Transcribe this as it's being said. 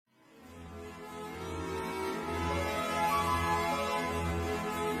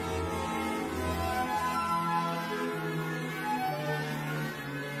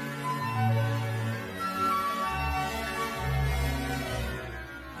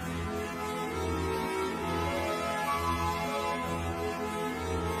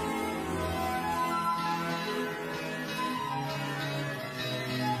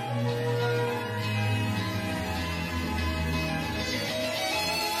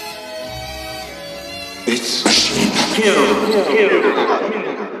It's Kill.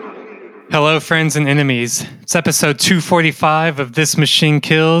 Hello, friends and enemies. It's episode 245 of This Machine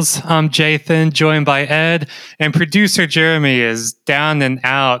Kills. I'm Jathan, joined by Ed, and producer Jeremy is down and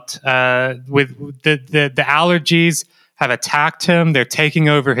out. With the allergies have attacked him. They're taking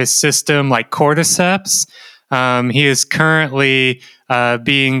over his system like cordyceps. He is currently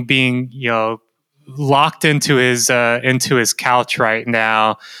being locked into his couch right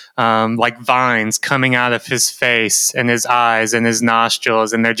now, like vines coming out of his face and his eyes and his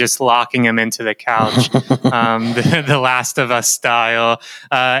nostrils, and they're just locking him into the couch, the Last of Us style,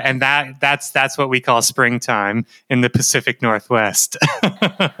 and that's what we call springtime in the Pacific Northwest.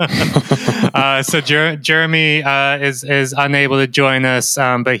 So Jeremy is unable to join us,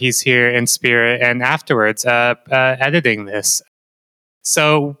 but he's here in spirit and afterwards editing this.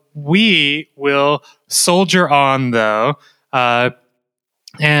 So we will soldier on, though,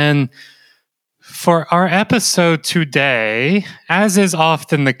 and for our episode today, as is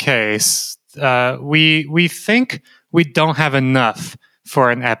often the case, we think we don't have enough for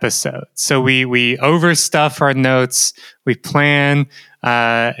an episode. So we overstuff our notes, we plan,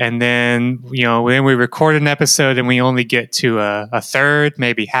 and then we record an episode and we only get to a third,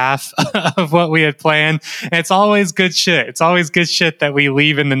 maybe half of what we had planned. And it's always good shit. It's always good shit that we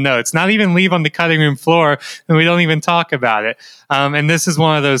leave in the notes, not even leave on the cutting room floor, and we don't even talk about it. And this is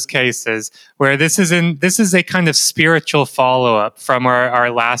one of those cases where this is a kind of spiritual follow-up from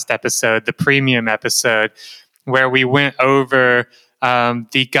our last episode, the premium episode, where we went over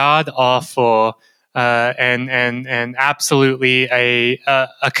the god-awful and absolutely a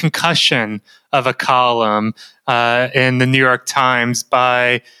concussion of a column in the New York Times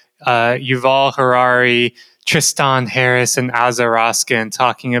by Yuval Harari, Tristan Harris, and Azza Raskin,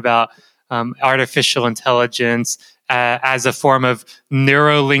 talking about artificial intelligence as a form of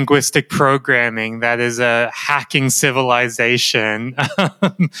neuro-linguistic programming that is hacking civilization.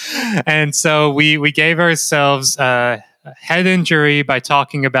 And so we gave ourselves head injury by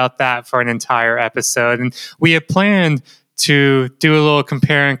talking about that for an entire episode, and we had planned to do a little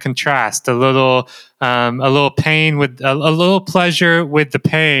compare and contrast, a little pain with a little pleasure with the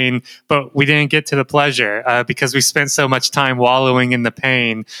pain, but we didn't get to the pleasure because we spent so much time wallowing in the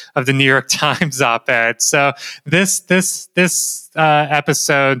pain of the New York Times op-ed. So this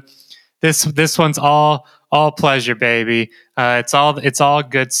episode, this one's all pleasure, baby. It's all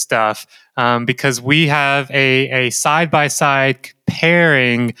good stuff. Because we have a side-by-side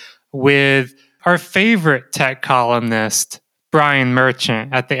pairing with our favorite tech columnist, Brian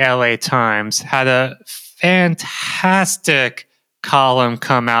Merchant at the LA Times. Had a fantastic column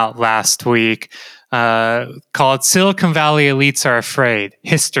come out last week called Silicon Valley Elites Are Afraid.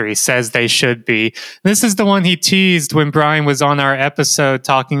 History says they should be. This is the one he teased when Brian was on our episode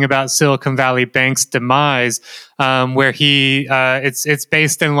talking about Silicon Valley Bank's demise, where it's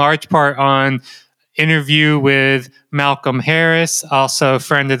based in large part on interview with Malcolm Harris, also a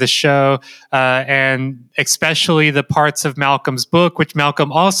friend of the show, and especially the parts of Malcolm's book, which Malcolm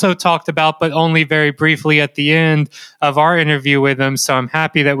also talked about, but only very briefly at the end of our interview with him. So I'm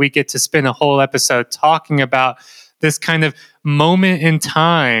happy that we get to spend a whole episode talking about this kind of moment in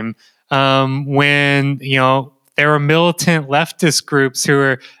time when there were militant leftist groups who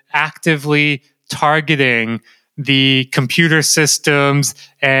were actively targeting the computer systems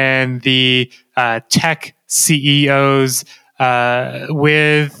and the tech CEOs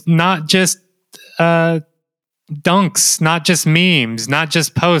with not just dunks, not just memes, not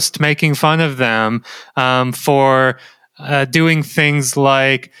just posts making fun of them for doing things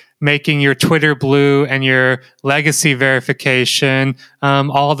like making your Twitter blue and your legacy verification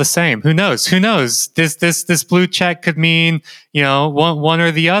all the same. Who knows? This blue check could mean one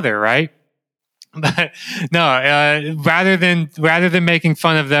or the other, right? But no, rather than making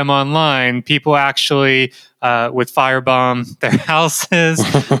fun of them online, people actually would firebomb their houses,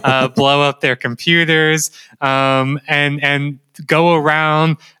 blow up their computers, and go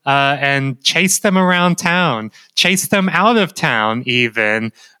around and chase them around town, chase them out of town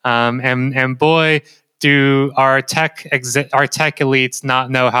even. And boy, do our tech elites not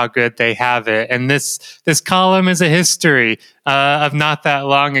know how good they have it. And this column is a history of not that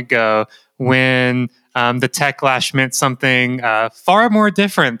long ago, when the techlash meant something far more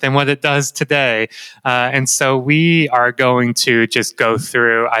different than what it does today. And so we are going to just go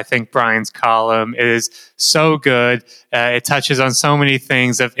through. I think Brian's column is so good. It touches on so many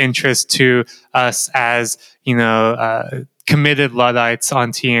things of interest to us as, committed Luddites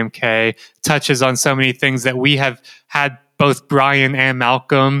on TMK, touches on so many things that we have had both Brian and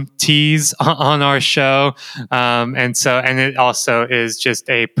Malcolm tease on our show. And it also is just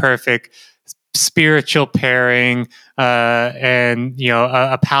a perfect spiritual pairing, and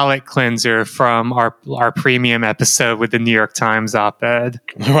a palate cleanser from our premium episode with the New York Times op-ed.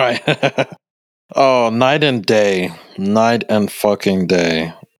 Right. Oh, night and day. Night and fucking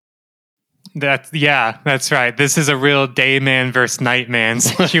day. That's right. This is a real day man versus night man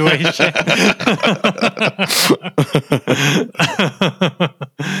situation.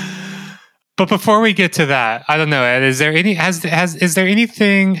 But before we get to that, I don't know, Ed, is there anything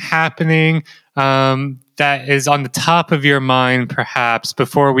happening that is on the top of your mind, perhaps,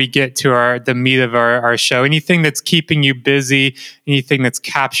 before we get to the meat of our show? Anything that's keeping you busy? Anything that's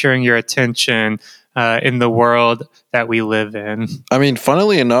capturing your attention in the world that we live in? I mean,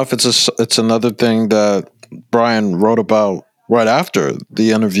 funnily enough, it's another thing that Brian wrote about right after the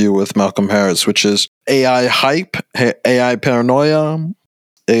interview with Malcolm Harris, which is AI hype, AI paranoia,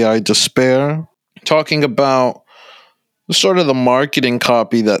 AI despair, talking about sort of the marketing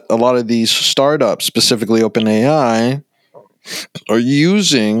copy that a lot of these startups, specifically OpenAI, are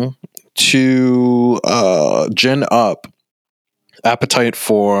using to gin up appetite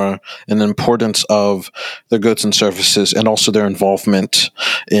for and importance of their goods and services, and also their involvement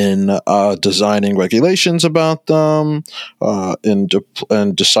in designing regulations about them, and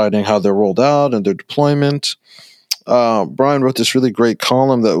deciding how they're rolled out and their deployment. Brian wrote this really great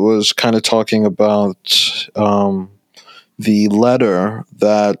column that was kind of talking about the letter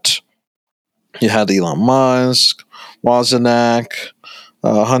that you had Elon Musk, Wozniak,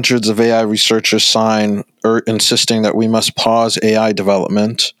 hundreds of AI researchers sign insisting that we must pause AI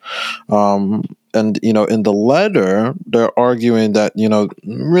development. And, in the letter, they're arguing that,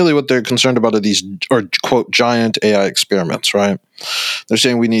 really what they're concerned about are these, or quote, giant AI experiments, right? They're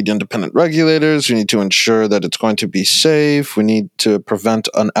saying we need independent regulators. We need to ensure that it's going to be safe. We need to prevent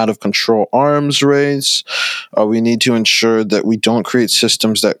an out-of-control arms race. We need to ensure that we don't create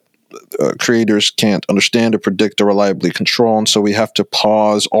systems that creators can't understand or predict or reliably control. And so we have to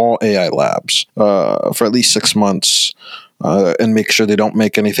pause all AI labs for at least 6 months and make sure they don't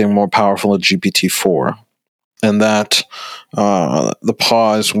make anything more powerful than GPT-4. And that the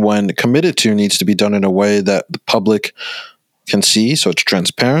pause, when committed to, needs to be done in a way that the public can see, so it's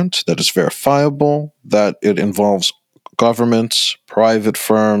transparent, that it's verifiable, that it involves governments, private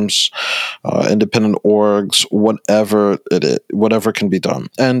firms, independent orgs, whatever can be done.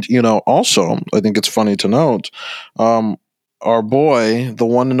 And, also, I think it's funny to note, our boy, the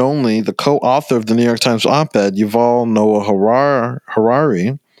one and only, the co-author of the New York Times op-ed, Yuval Noah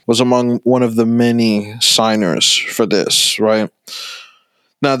Harari, was among one of the many signers for this, right?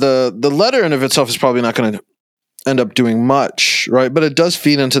 Now, the letter in of itself is probably not going to end up doing much, right? But it does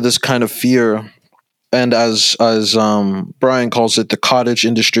feed into this kind of fear, and as Brian calls it, the cottage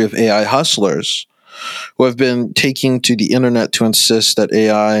industry of AI hustlers, who have been taking to the internet to insist that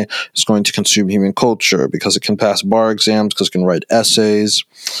AI is going to consume human culture because it can pass bar exams, because it can write essays,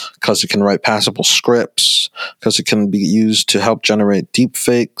 because it can write passable scripts, because it can be used to help generate deep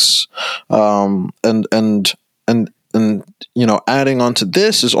fakes, and adding on to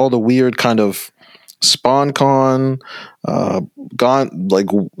this is all the weird kind of SpawnCon,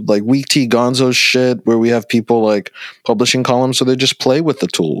 like Week T Gonzo shit, where we have people like publishing columns, so they just play with the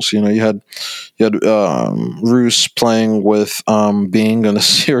tools. You had Roos playing with Bing in a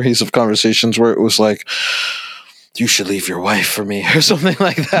series of conversations where it was like, you should leave your wife for me, or something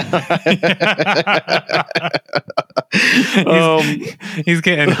like that. He's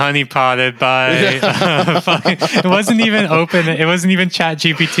getting honeypotted by it wasn't even open. It wasn't even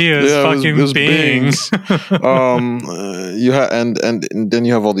ChatGPT. It was fucking Bing. You have and then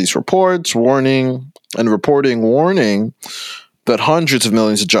you have all these reports warning that hundreds of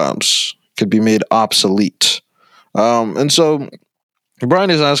millions of jobs could be made obsolete. And so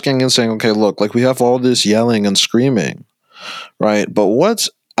Brian is asking and saying, okay, look, like we have all this yelling and screaming, right? But what's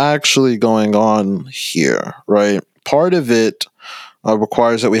actually going on here, right? Part of it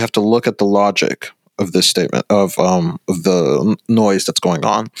requires that we have to look at the logic of this statement, of the noise that's going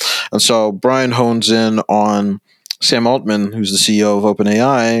on. And so Brian hones in on Sam Altman, who's the CEO of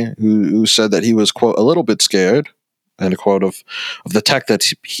OpenAI, who said that he was, quote, a little bit scared, and a quote, of the tech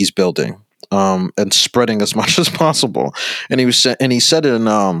that he's building. And spreading as much as possible. And he said in his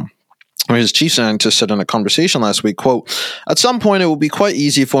chief scientist said in a conversation last week, quote, at some point it will be quite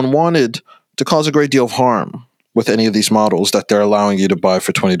easy if one wanted to cause a great deal of harm with any of these models that they're allowing you to buy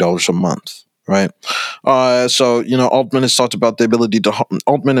for $20 a month, right? So Altman has talked about the ability to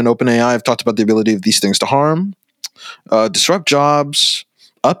Altman and OpenAI have talked about the ability of these things to harm, disrupt jobs,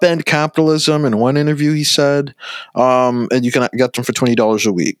 upend capitalism. In one interview, he said, and you can get them for $20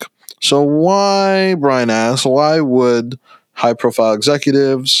 a week. So why, Brian asks, why would high-profile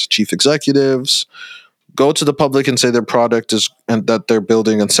executives, chief executives, go to the public and say their product is and that they're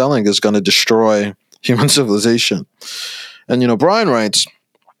building and selling is going to destroy human civilization. And Brian writes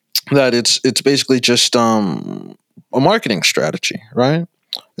that it's basically just a marketing strategy, right?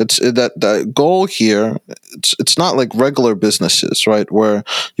 It's that goal here. It's not like regular businesses, right? Where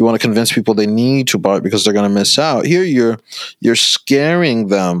you want to convince people they need to buy it because they're going to miss out. Here, you're scaring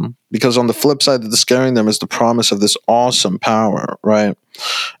them, because on the flip side of the scaring them is the promise of this awesome power, right?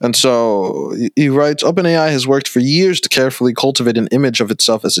 And so he writes, OpenAI has worked for years to carefully cultivate an image of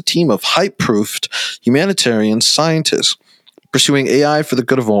itself as a team of hype-proofed humanitarian scientists pursuing AI for the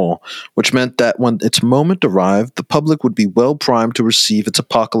good of all, which meant that when its moment arrived, the public would be well primed to receive its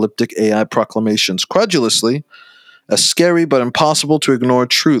apocalyptic AI proclamations credulously, as scary but impossible to ignore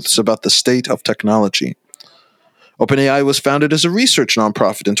truths about the state of technology. OpenAI was founded as a research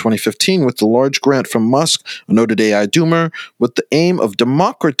nonprofit in 2015 with a large grant from Musk, a noted AI doomer, with the aim of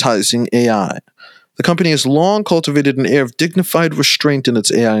democratizing AI. The company has long cultivated an air of dignified restraint in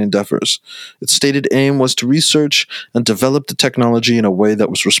its AI endeavors. Its stated aim was to research and develop the technology in a way that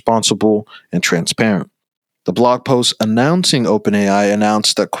was responsible and transparent. The blog post announcing OpenAI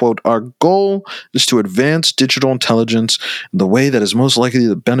announced that, quote, our goal is to advance digital intelligence in the way that is most likely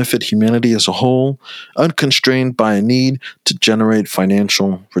to benefit humanity as a whole, unconstrained by a need to generate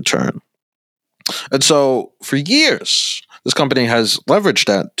financial return. And so, for years, this company has leveraged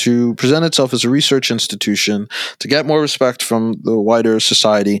that to present itself as a research institution, to get more respect from the wider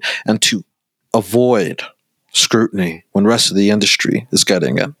society, and to avoid scrutiny when the rest of the industry is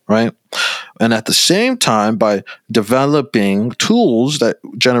getting it, right? And at the same time, by developing tools that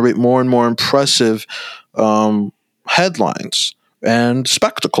generate more and more impressive headlines and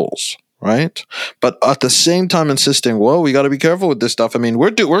spectacles, right? But at the same time insisting, whoa, we got to be careful with this stuff. I mean,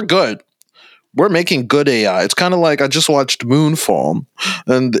 we're good. We're making good AI. It's kind of like I just watched Moonfall,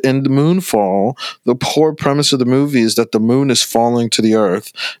 and in the Moonfall, the poor premise of the movie is that the moon is falling to the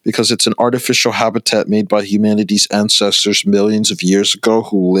earth because it's an artificial habitat made by humanity's ancestors millions of years ago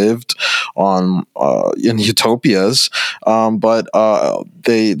who lived on in utopias, but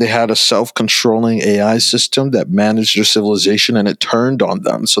they had a self-controlling AI system that managed their civilization, and it turned on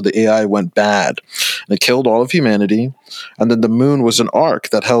them. So the AI went bad, and it killed all of humanity. And then the moon was an ark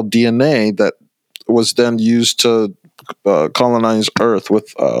that held DNA that was then used to colonize Earth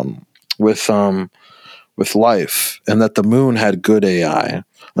with life, and that the moon had good AI.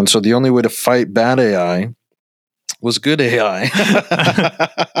 And so the only way to fight bad AI was good AI.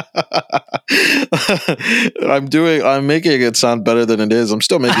 I'm making it sound better than it is. I'm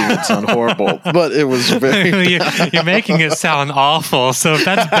still making it sound horrible, but it was very you're making it sound awful. So if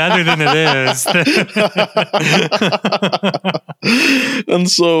that's better than it is. And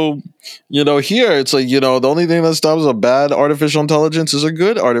so, here it's like, the only thing that stops a bad artificial intelligence is a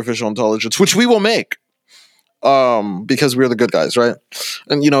good artificial intelligence, which we will make. Because we're the good guys, right?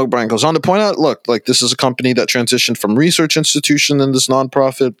 And Brian goes on to point out, look, like this is a company that transitioned from research institution in this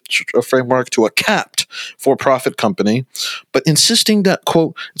nonprofit framework to a capped for-profit company, but insisting that,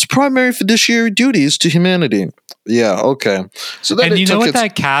 quote, its primary fiduciary duty is to humanity. Yeah, okay. So then, and you know what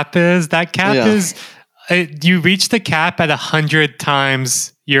that cap is? That cap is you reach the cap at 100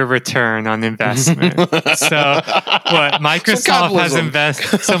 times your return on investment. So what Microsoft has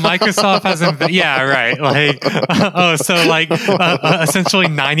invested? So Microsoft has invested. Yeah, right. Like essentially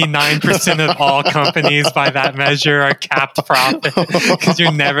 99% of all companies by that measure are capped profit because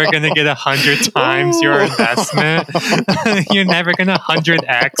you're never going to get 100 times your investment. You're never going to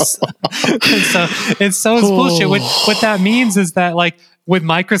 100x. It's bullshit. What that means is that with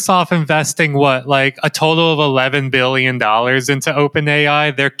Microsoft investing a total of $11 billion into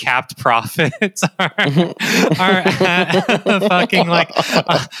OpenAI, their capped profits are fucking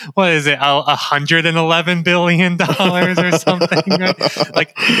what is it, $111 billion or something?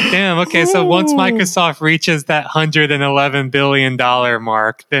 Right? Damn. Okay, so once Microsoft reaches that $111 billion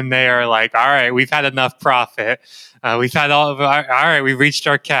mark, then they are like, all right, we've had enough profit. We've had all right, we reached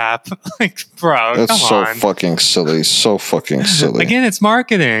our cap. Bro, that's come so fucking silly. So fucking silly. Again, it's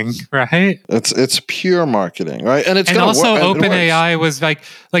marketing, right? It's pure marketing, right? And also OpenAI was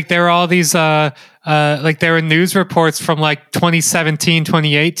there were all these there were news reports from 2017,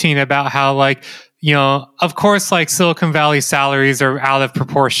 2018 about how of course, like Silicon Valley salaries are out of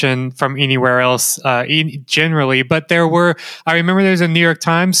proportion from anywhere else generally. But I remember there's a New York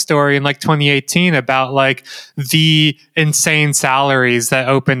Times story in like 2018 about like the insane salaries that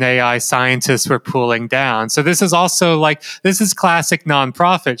OpenAI scientists were pulling down. So this is also like, this is classic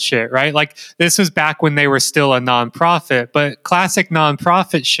nonprofit shit, right? Like this was back when they were still a nonprofit, but classic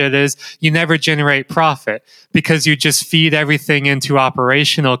nonprofit shit is you never generate profit because you just feed everything into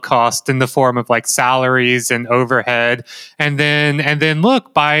operational cost in the form of like salaries and overhead. And then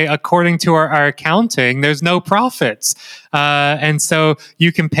look, according to our accounting, there's no profits. And so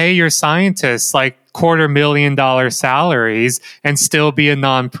you can pay your scientists like $250,000 salaries and still be a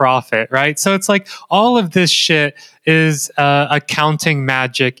nonprofit, right? So it's like all of this shit is accounting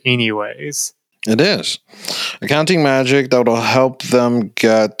magic anyways. It is. Accounting magic that will help them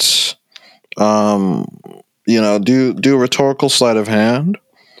get, do a rhetorical sleight of hand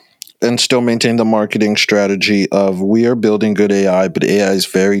and still maintain the marketing strategy of we are building good AI, but AI is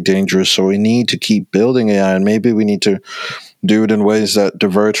very dangerous, so we need to keep building AI, and maybe we need to do it in ways that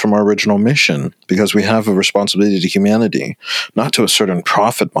diverge from our original mission because we have a responsibility to humanity, not to a certain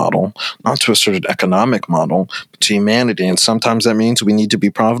profit model, not to a certain economic model, but to humanity. And sometimes that means we need to be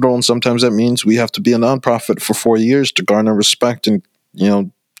profitable, and sometimes that means we have to be a nonprofit for 4 years to garner respect and,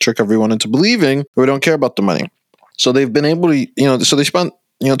 trick everyone into believing we don't care about the money. So they've been able to, so they spent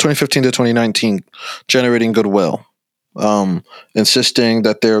 2015 to 2019 generating goodwill, insisting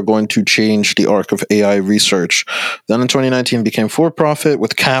that they're going to change the arc of AI research. Then in 2019 became for-profit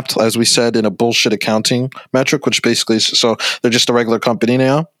with capped, as we said, in a bullshit accounting metric, which basically is, so they're just a regular company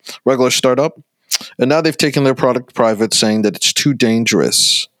now, regular startup. And now they've taken their product private, saying that it's too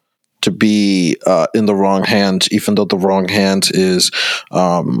dangerous to be in the wrong hands, even though the wrong hands is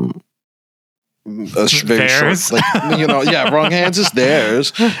very theirs. short, wrong hands is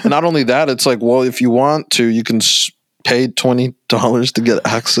theirs. And not only that, it's like, well, if you want to, you can pay $20 to get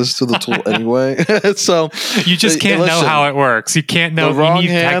access to the tool anyway. So you just can't know how it works. You can't know. The wrong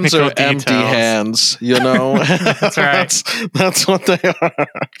hands are details. empty hands. That's right. That's what they are.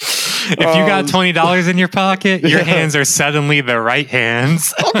 If you got $20 in your pocket, your hands are suddenly the right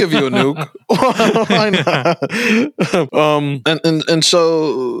hands. I'll give you a nuke. Why not? And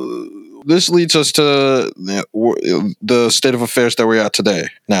so this leads us to the state of affairs that we're at today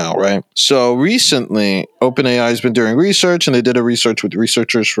now, right? So recently, OpenAI has been doing research, and they did a research with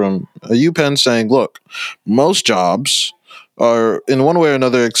researchers from UPenn saying, look, most jobs are in one way or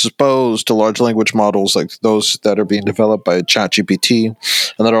another exposed to large language models like those that are being developed by ChatGPT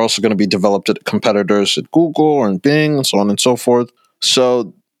and that are also going to be developed at competitors at Google or in Bing and so on and so forth.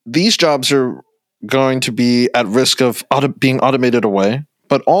 So these jobs are going to be at risk of being automated away.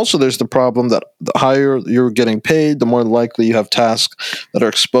 But also there's the problem that the higher you're getting paid, the more likely you have tasks that are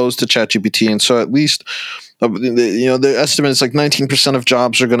exposed to ChatGPT. And so at least, the estimate is like 19% of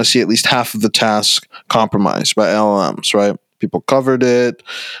jobs are going to see at least half of the task compromised by LLMs, right? People covered it.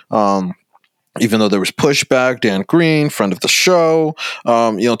 Even though there was pushback, Dan Green, friend of the show,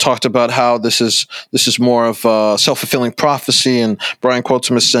 talked about how this is more of a self-fulfilling prophecy. And Brian quotes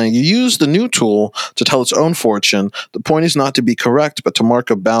him as saying, "You use the new tool to tell its own fortune. The point is not to be correct, but to mark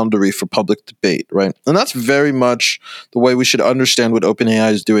a boundary for public debate," right? And that's very much the way we should understand what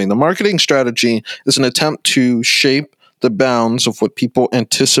OpenAI is doing. The marketing strategy is an attempt to shape the bounds of what people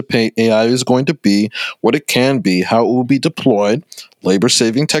anticipate AI is going to be, what it can be, how it will be deployed,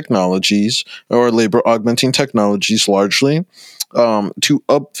 labor-saving technologies or labor-augmenting technologies largely, to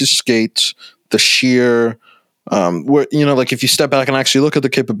obfuscate the sheer if you step back and actually look at the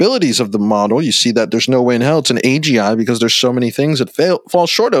capabilities of the model, you see that there's no way in hell it's an AGI because there's so many things that fall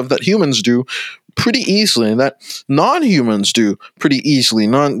short of that humans do pretty easily and that non-humans do pretty easily.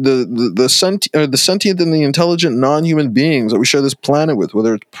 The sentient and the intelligent non-human beings that we share this planet with,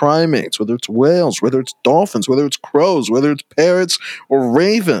 whether it's primates, whether it's whales, whether it's dolphins, whether it's crows, whether it's parrots or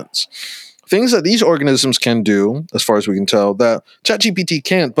ravens. Things that these organisms can do, as far as we can tell, that ChatGPT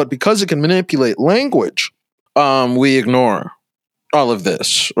can't, but because it can manipulate language, we ignore all of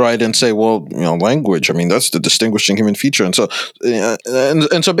this, right? And say, well, language, I mean, that's the distinguishing human feature. And so,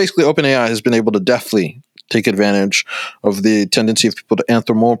 and so basically OpenAI has been able to deftly take advantage of the tendency of people to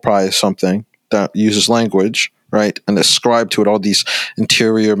anthropomorphize something that uses language, right? And ascribe to it all these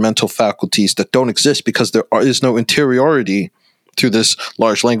interior mental faculties that don't exist because there is no interiority to this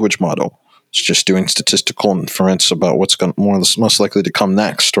large language model. It's just doing statistical inference about what's most likely to come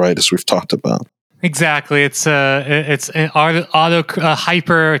next, right? As we've talked about. Exactly. It's an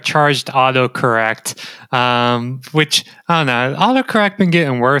hyper-charged autocorrect, which I don't know. Autocorrect been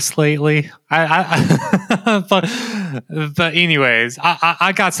getting worse lately. But anyways,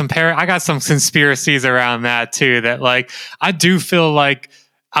 I got some conspiracies around that too. That like I do feel like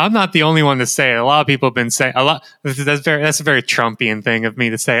I'm not the only one to say it. A lot of people have been saying a lot. That's a very Trumpian thing of me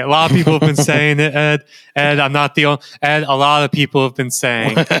to say. A lot of people have been saying it, Ed. Ed, I'm not the only. Ed, a lot of people have been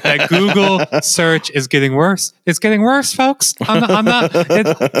saying that Google search is getting worse. It's getting worse, folks. I'm not.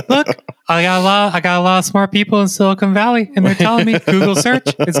 Look, I got a lot of smart people in Silicon Valley, and they're telling me Google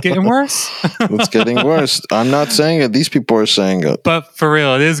search is getting worse. It's getting worse. I'm not saying it. These people are saying it. But for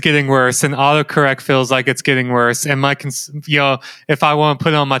real, it is getting worse, and autocorrect feels like it's getting worse. And if I want to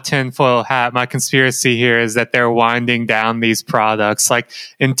put on my tinfoil hat, my conspiracy here is that they're winding down these products, like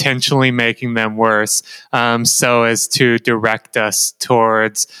intentionally making them worse, so as to direct us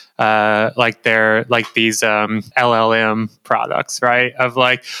towards these LLM products, right? Of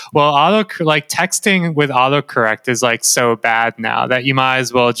like, well, texting with autocorrect is like so bad now that you might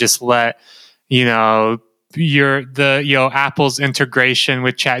as well just let Apple's integration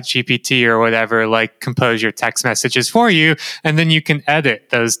with ChatGPT or whatever, like compose your text messages for you, and then you can edit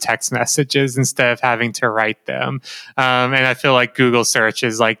those text messages instead of having to write them. And I feel like Google search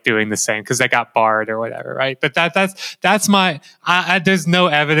is like doing the same because they got barred or whatever, right? But that's my. There's no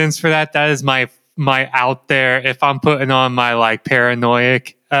evidence for that. That is my out there. If I'm putting on my like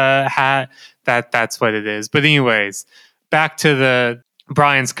paranoid hat, that's what it is. But anyways, back to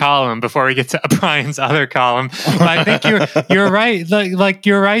Brian's column before we get to Brian's other column. But I think you're right. Like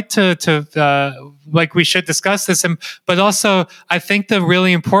you're right to like we should discuss this. But also I think the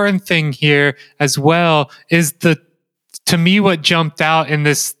really important thing here as well is to me, what jumped out in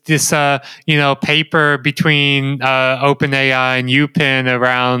this paper between OpenAI and UPenn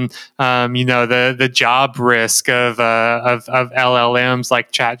around the job risk of LLMs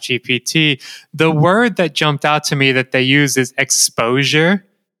like ChatGPT, the word that jumped out to me that they use is exposure.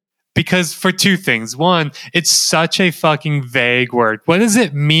 Because for two things. One, it's such a fucking vague word. What does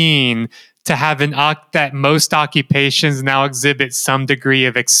it mean to have that most occupations now exhibit some degree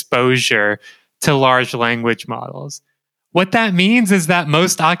of exposure to large language models? What that means is that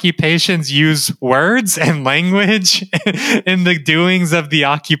most occupations use words and language in the doings of the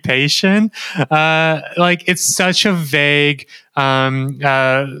occupation. It's such a vague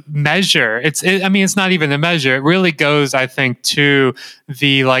measure. It's not even a measure. It really goes, I think, to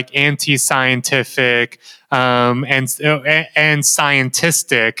the like anti-scientific and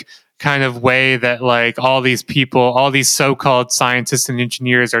scientistic kind of way that like all these so-called scientists and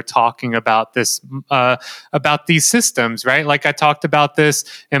engineers are talking about about these systems, right? Like I talked about this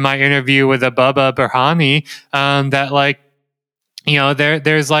in my interview with Ababa Burhani, that like,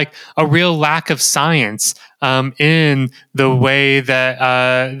 there's like a real lack of science in the way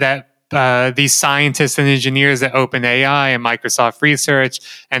that these scientists and engineers at OpenAI and Microsoft Research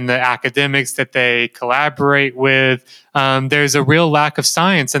and the academics that they collaborate with, there's a real lack of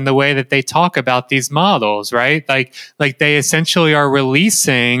science in the way that they talk about these models, right? Like they essentially are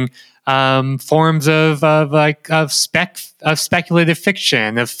releasing forms of speculative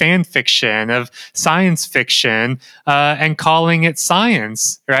fiction, of fan fiction, of science fiction, and calling it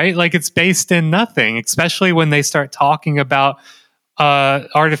science, right? Like it's based in nothing, especially when they start talking about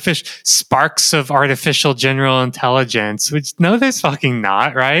artificial sparks of artificial general intelligence, which no, there's fucking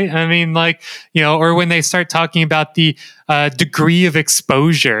not, right? I mean, like, or when they start talking about the degree of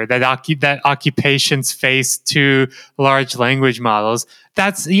exposure that occupations face to large language models.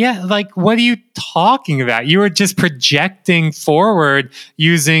 Like, what are you talking about? You were just projecting forward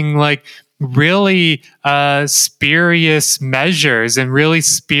using like really spurious measures and really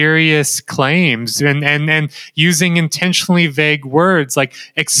spurious claims and using intentionally vague words like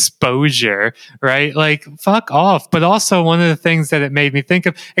exposure, right? Like, fuck off. But also one of the things that it made me think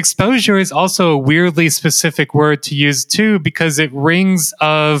of, exposure is also a weirdly specific word to use too, because it rings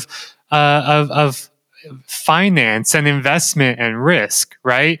of finance and investment and risk,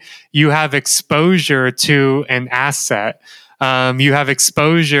 right? You have exposure to an asset. You have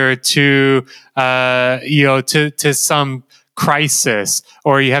exposure to some crisis,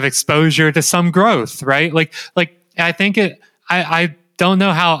 or you have exposure to some growth, right? Like I think I don't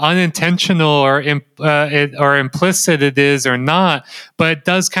know how unintentional or implicit it is or not, but it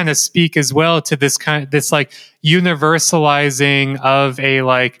does kind of speak as well to this like universalizing of a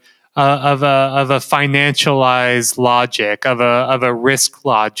like a financialized logic, of a risk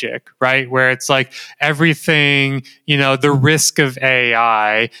logic, right? Where it's like everything, the risk of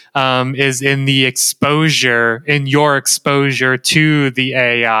AI is in your exposure to the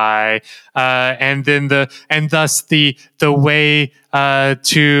AI, and thus the way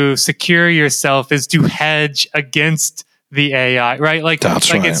to secure yourself is to hedge against the AI, right?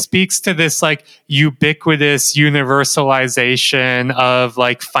 That's right. It speaks to this like ubiquitous universalization of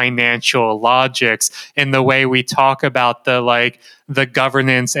like financial logics in the way we talk about the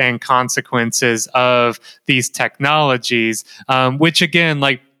governance and consequences of these technologies, which again,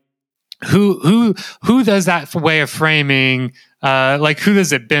 like who does that way of framing? Who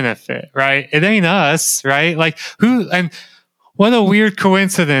does it benefit, right? It ain't us, right? Like who and. What a weird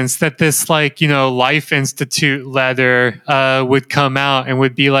coincidence that this Life Institute letter would come out and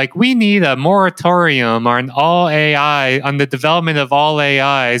would be like, we need a moratorium on all AI, on the development of all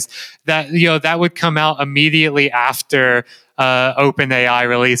AIs. That would come out immediately after OpenAI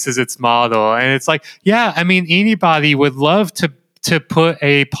releases its model. And it's like, yeah, I mean, anybody would love to put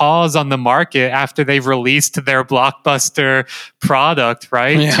a pause on the market after they've released their blockbuster product,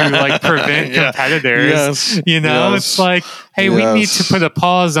 right? Yeah. To prevent competitors. Yes. It's like, hey, we need to put a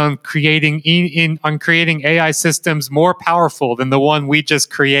pause on creating AI systems more powerful than the one we just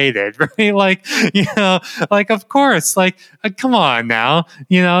created, right? Of course, come on now,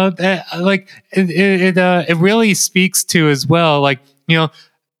 it really speaks to as well,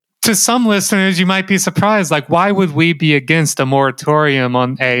 to some listeners, you might be surprised, why would we be against a moratorium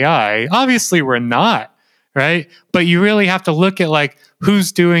on AI? Obviously, we're not, right? But you really have to look at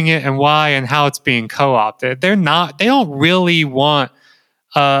who's doing it and why and how it's being co-opted. They don't really want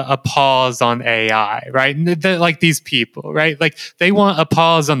a pause on AI, right? Like these people, right? They want a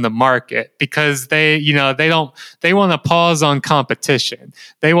pause on the market because they want a pause on competition.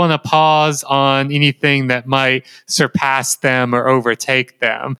 They want a pause on anything that might surpass them or overtake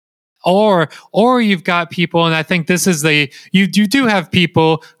them. Or you've got people, and I think this is you do have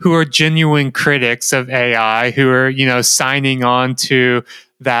people who are genuine critics of AI who are, signing on to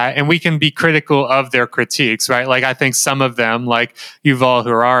that, and we can be critical of their critiques, right? I think some of them, like Yuval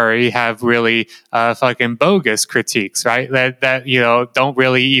Harari, have really fucking bogus critiques, right? That don't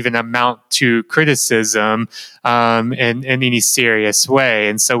really even amount to criticism in any serious way,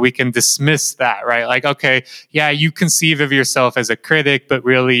 and so we can dismiss that, right? Okay, yeah, you conceive of yourself as a critic, but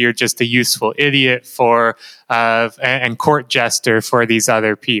really you're just a useful idiot and court jester for these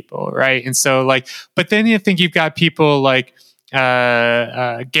other people, right? And so but then you think you've got people like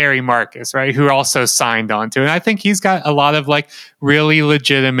Gary Marcus, right, who also signed on to it. And I think he's got a lot of really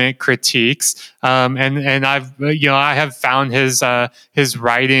legitimate critiques. And I have found his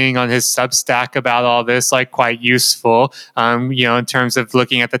writing on his Substack about all this quite useful. In terms of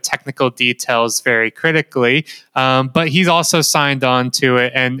looking at the technical details very critically. But he's also signed on to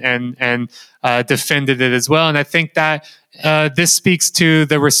it and defended it as well. And I think that this speaks to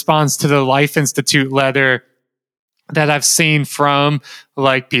the response to the Life Institute letter that I've seen from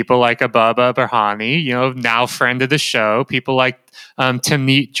people like Ababa Barhani, now friend of the show, people like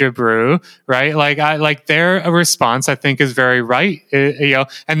Timnit Jabru, right? Their response, I think, is very right.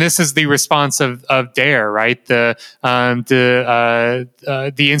 And this is the response of DARE, right? The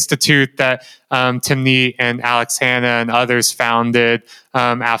institute that Timnit and Alex Hanna and others founded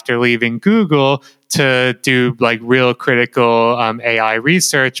after leaving Google to do real critical AI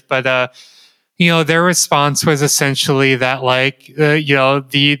research, but their response was essentially that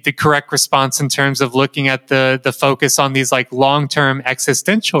the correct response in terms of looking at the focus on these long-term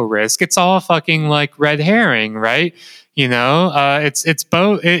existential risk. It's all fucking red herring, right? It's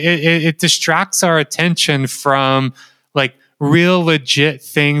both. It distracts our attention from real legit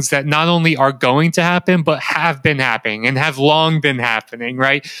things that not only are going to happen, but have been happening and have long been happening,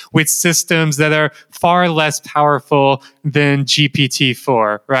 right? With systems that are far less powerful than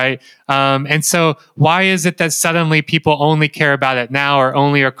GPT-4, right? And so why is it that suddenly people only care about it now or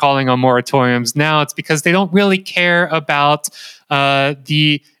only are calling on moratoriums now? It's because they don't really care about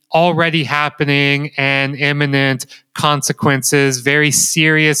the already happening and imminent consequences, very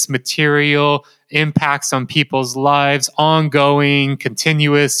serious material impacts on people's lives, ongoing,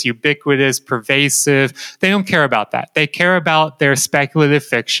 continuous, ubiquitous, pervasive. They don't care about that. They care about their speculative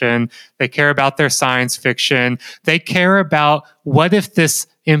fiction. They care about their science fiction. They care about, what if this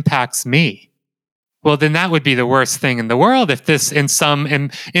impacts me? Well, then that would be the worst thing in the world if this in some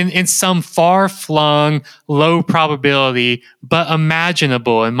far-flung, low probability, but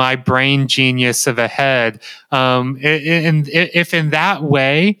imaginable in my brain genius of a head, if in that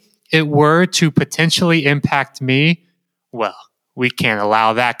way it were to potentially impact me, well, we can't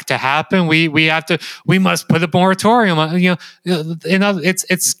allow that to happen. We must put a moratorium on,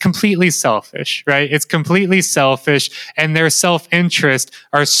 it's completely selfish, right? It's completely selfish, and their self-interest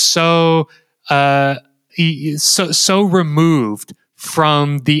are so removed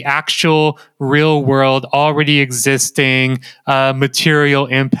from the actual real world, already existing material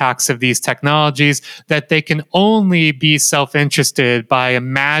impacts of these technologies, that they can only be self-interested by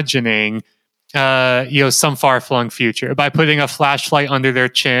imagining some far-flung future, by putting a flashlight under their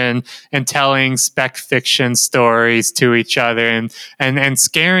chin and telling spec fiction stories to each other, and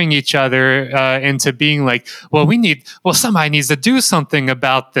scaring each other into being like, somebody needs to do something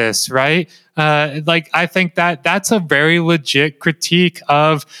about this, right? I think that's a very legit critique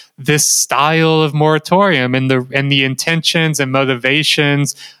of this style of moratorium and the intentions and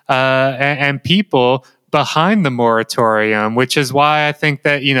motivations and people behind the moratorium, which is why I think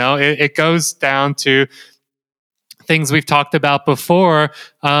that, it goes down to things we've talked about before,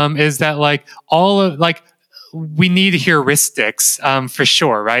 is that we need heuristics for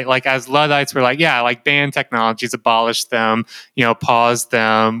sure, right? Like, as Luddites, we're like, yeah, like, ban technologies, abolish them, pause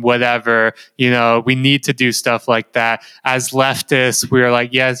them, whatever. We need to do stuff like that. As leftists, we're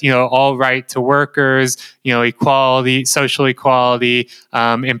like, yes, all right to workers, equality, social equality,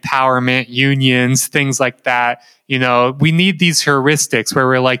 empowerment, unions, things like that. We need these heuristics where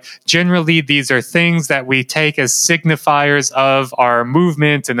we're like, generally, these are things that we take as signifiers of our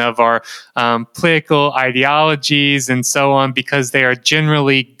movement and of our political ideologies and so on, because they are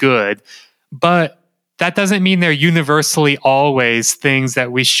generally good. But that doesn't mean they're universally always things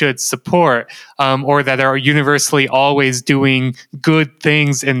that we should support, or that are universally always doing good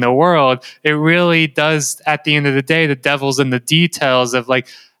things in the world. It really does, at the end of the day, the devil's in the details of like,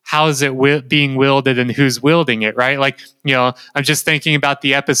 how is it being wielded and who's wielding it, right? Like, I'm just thinking about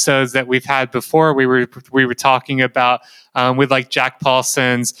the episodes that we've had before. We were talking about with like Jack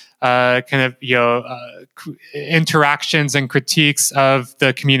Paulson's interactions and critiques of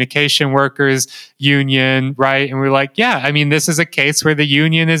the communication workers union, right? And we're like, yeah, I mean, this is a case where the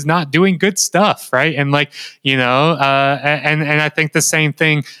union is not doing good stuff, right? And like, and I think the same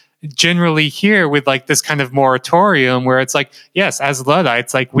thing generally here with like this kind of moratorium, where it's like, yes, as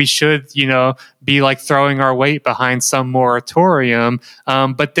Luddites, like, we should, be like throwing our weight behind some moratorium.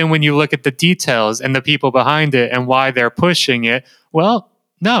 But then when you look at the details and the people behind it and why they're pushing it, well,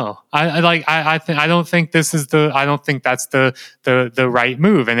 no, I don't think that's the right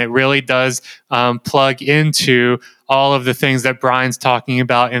move. And it really does plug into all of the things that Brian's talking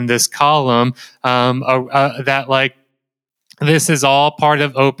about in this column, that like, this is all part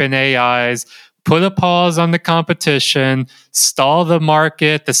of OpenAI's put a pause on the competition, stall the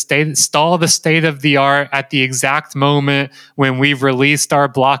market, stall the state of the art at the exact moment when we've released our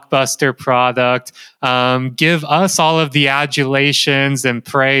blockbuster product, give us all of the adulations and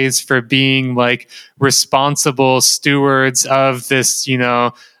praise for being like responsible stewards of this,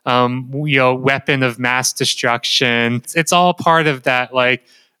 weapon of mass destruction. It's all part of that, like,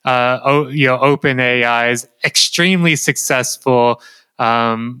 OpenAI's extremely successful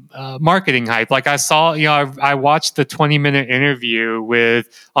marketing hype. Like, I saw, I watched the 20-minute interview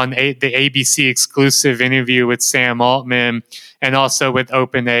on the ABC exclusive interview with Sam Altman, and also with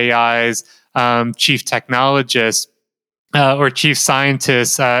OpenAI's chief technologist, or chief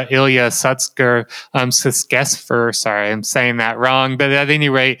scientist, Ilya Sutskever. Sorry, I'm saying that wrong. But at any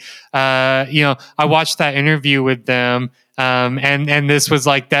rate, I watched that interview with them. And this was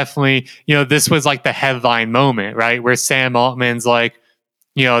like, definitely, this was like the headline moment, right? Where Sam Altman's like,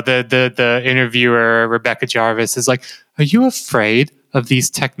 the interviewer, Rebecca Jarvis, is like, are you afraid of these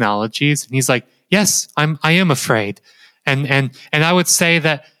technologies? And he's like, yes, I am afraid. And I would say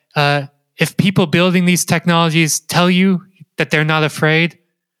that, if people building these technologies tell you that they're not afraid,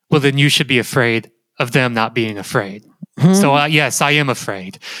 well, then you should be afraid of them not being afraid. So yes, I am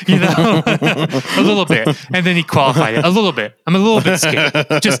afraid, a little bit. And then he qualified it a little bit. I'm a little bit scared,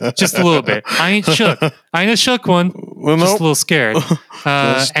 just a little bit. I ain't shook. I ain't a shook one. Well, just a little scared.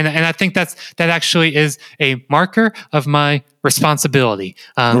 And I think that actually is a marker of my responsibility.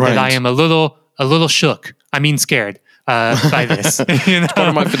 Right. That I am a little shook. I mean, scared. By this, It's part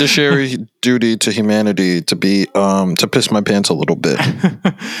of my fiduciary duty to humanity to be to piss my pants a little bit.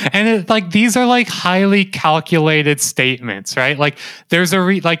 And these are like highly calculated statements, right? Like, there's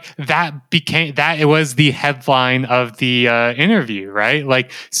it was the headline of the interview, right?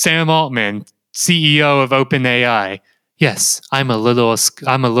 Like, Sam Altman, CEO of OpenAI. Yes, I'm a little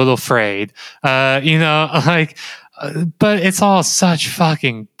afraid. But it's all such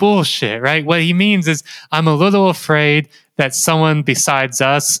fucking bullshit, right? What he means is, I'm a little afraid that someone besides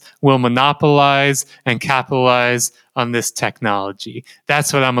us will monopolize and capitalize on this technology.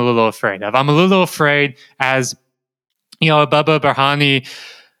 That's what I'm a little afraid of. I'm a little afraid, as Bubba Barhani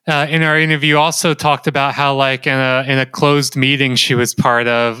in our interview also talked about how, like, in a closed meeting she was part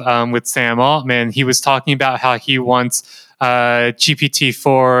of with Sam Altman, he was talking about how he wants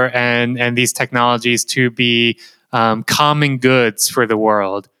GPT-4 and these technologies to be common goods for the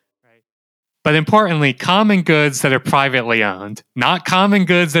world. But importantly, common goods that are privately owned, not common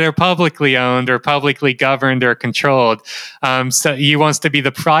goods that are publicly owned or publicly governed or controlled. So he wants to be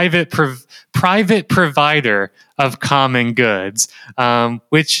the private provider of common goods,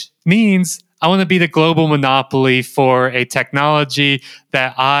 which means I want to be the global monopoly for a technology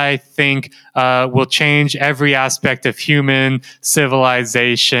that I think will change every aspect of human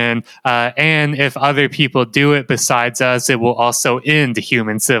civilization. And if other people do it besides us, it will also end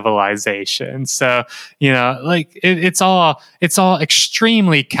human civilization. So, it's all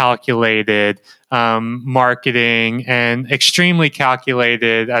extremely calculated marketing, and extremely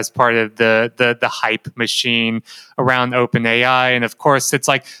calculated as part of the hype machine around OpenAI. And of course, it's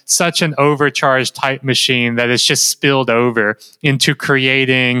like such an overcharged hype machine that it's just spilled over into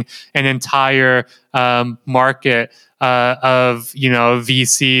creating an entire market of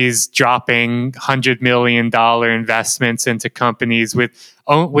VCs dropping $100 million investments into companies with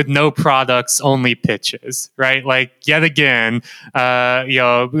no products, only pitches, right? Like, yet again,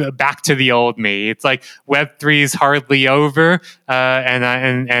 back to the old me. It's like Web3 is hardly over,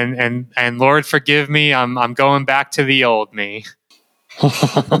 and Lord forgive me, I'm going back to the old me.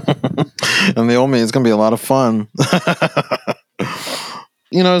 And the old me is going to be a lot of fun.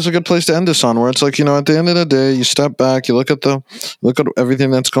 It's a good place to end this on, where it's like, at the end of the day, you step back, you look at everything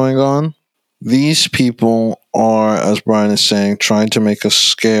that's going on. These people are, as Brian is saying, trying to make us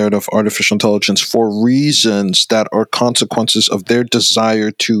scared of artificial intelligence for reasons that are consequences of their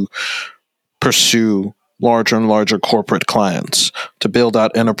desire to pursue larger and larger corporate clients, to build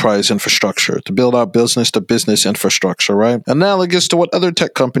out enterprise infrastructure, to build out business-to-business infrastructure, right? Analogous to what other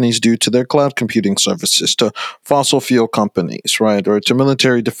tech companies do to their cloud computing services, to fossil fuel companies, right? Or to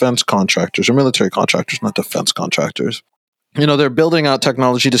military defense contractors, or military contractors, not defense contractors. They're building out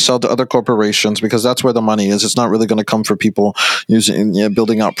technology to sell to other corporations because that's where the money is. It's not really going to come for people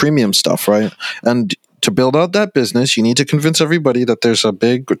building out premium stuff, right? And to build out that business, you need to convince everybody that there's a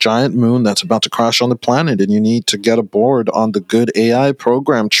big giant moon that's about to crash on the planet, and you need to get aboard on the good AI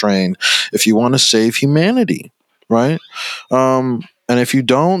program train if you want to save humanity, right? And if you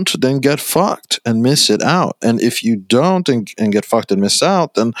don't, then get fucked and miss it out. And if you don't and get fucked and miss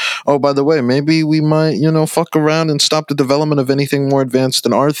out, then, oh, by the way, maybe we might, fuck around and stop the development of anything more advanced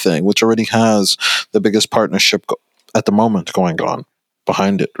than our thing, which already has the biggest partnership at the moment going on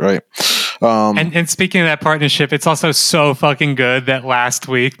behind it, right? And speaking of that partnership, it's also so fucking good that last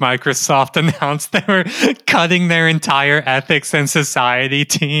week Microsoft announced they were cutting their entire ethics and society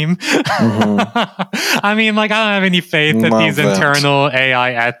team. Mm-hmm. I mean, I don't have any faith that these internal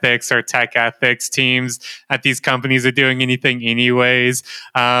AI ethics or tech ethics teams at these companies are doing anything anyways.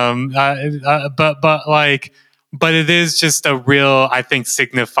 But it is just a real, I think,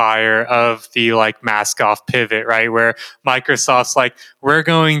 signifier of the mask off pivot, right? Where Microsoft's like, we're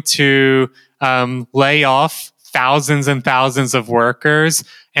going to lay off thousands and thousands of workers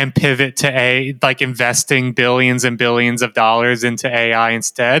and pivot to investing billions and billions of dollars into AI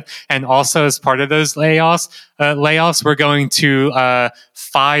instead. And also, as part of those layoffs, we're going to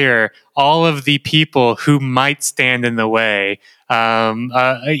fire all of the people who might stand in the way,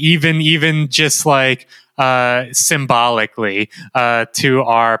 even just symbolically to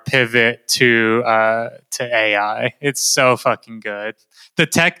our pivot to AI. It's so fucking good.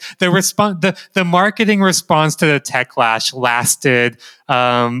 The marketing response to the techlash lasted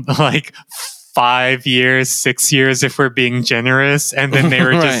 5 years, 6 years if we're being generous, and then they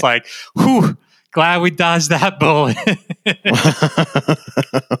were right. Just like, whew, glad we dodged that bullet.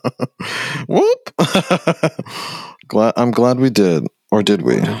 Whoop. I'm glad we did. Or did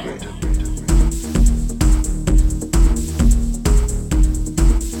we?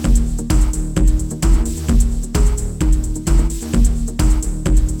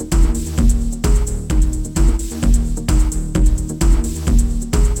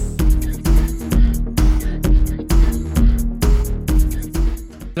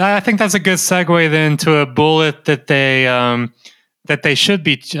 I think that's a good segue then to a bullet that they that they should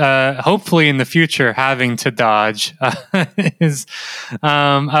be hopefully in the future having to dodge is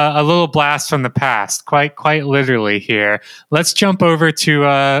a little blast from the past, quite literally here. Let's jump over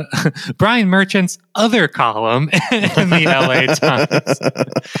to Brian Merchant's other column in the LA Times.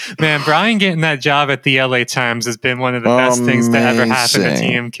 Man, Brian getting that job at the LA Times has been one of the best things to ever happen to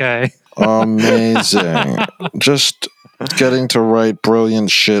TMK. Amazing. Just getting to write brilliant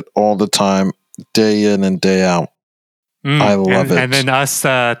shit all the time, day in and day out. I love it. And then us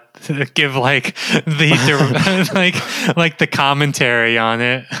give like the like the commentary on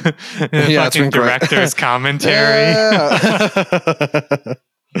it. Yeah, it's been director's commentary. Yeah.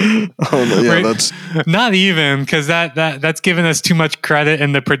 That's not even, because that's given us too much credit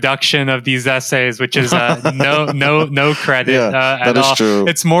in the production of these essays, which is no credit at all. True.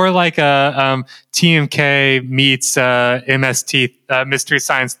 It's more like a TMK meets MST Mystery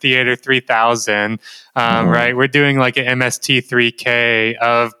Science Theater 3000, right? We're doing like an MST 3K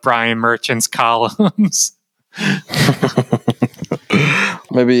of Brian Merchant's columns.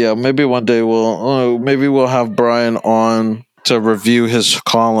 Maybe one day we'll have Brian on to review his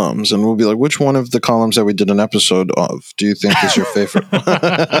columns, and we'll be like, which one of the columns that we did an episode of do you think is your favorite?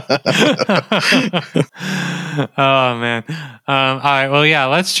 Oh man. All right, well, yeah,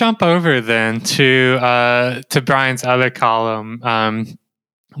 let's jump over then to Brian's other column,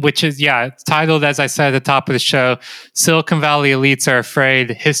 which is, it's titled, as I said at the top of the show, Silicon Valley Elites Are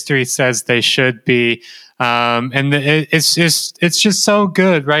Afraid, History Says They Should Be. And it's just so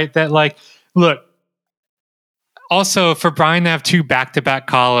good, right? That, like, look, also, for Brian to have two back-to-back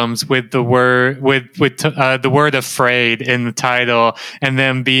columns with the word the word "afraid" in the title, and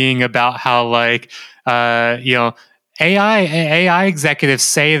them being about how, like, AI executives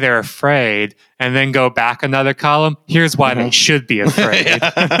say they're afraid, and then go back another column. Here's why they should be afraid.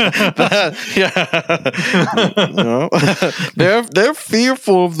 They're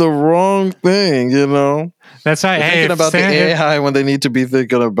fearful of the wrong thing, you know. That's right. They're thinking about the AI when they need to be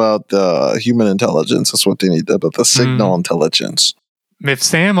thinking about the human intelligence. That's what they need, about the signal intelligence. If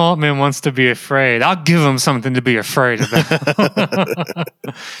Sam Altman wants to be afraid, I'll give him something to be afraid about.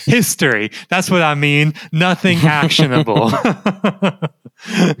 History. That's what I mean. Nothing actionable.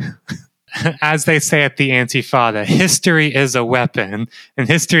 As they say at the Antifada, history is a weapon, and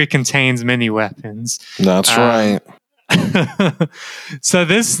history contains many weapons. That's right. So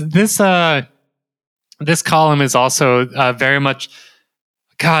this column is also very much,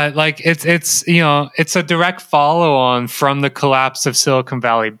 God, like it's a direct follow on from the collapse of Silicon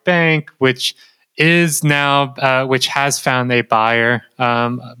Valley Bank, which is now which has found a buyer,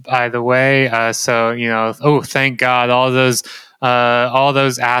 by the way. So thank God, all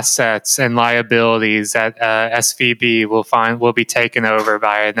those assets and liabilities at SVB will be taken over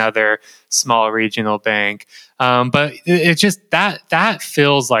by another small regional bank. But it just that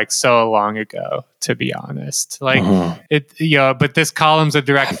feels like so long ago, to be honest. Like but this column's a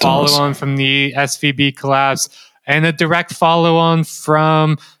direct follow on from the SVB collapse, and a direct follow on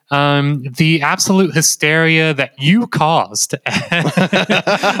from the absolute hysteria that you caused.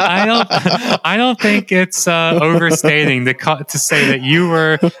 I don't think it's overstating to say that you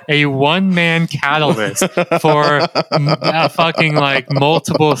were a one-man catalyst for fucking like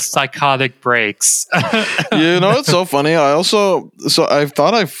multiple psychotic breaks. You know, it's so funny. I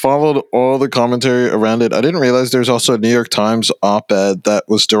thought I followed all the commentary around it. I didn't realize there's also a New York Times op-ed that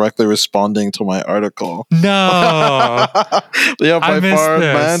was directly responding to my article. No. Yeah, by far,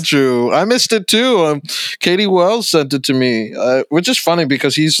 man. True. I missed it too. Katie Wells sent it to me, which is funny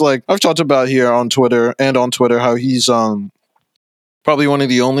because he's like, I've talked about here on Twitter how he's probably one of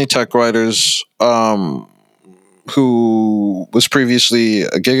the only tech writers who was previously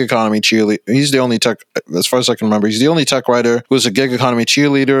a gig economy cheerleader. He's the only tech, as far as I can remember, he's the only tech writer who was a gig economy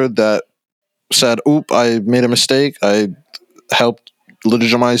cheerleader that said, "Oop, I made a mistake. I helped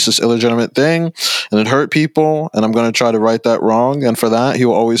legitimize this illegitimate thing, and it hurt people, and I'm going to try to right that wrong." And for that, he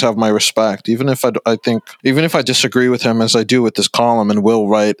will always have my respect, even if I disagree with him, as I do with this column, and will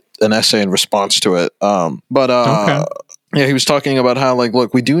write an essay in response to it. Yeah, he was talking about how, like,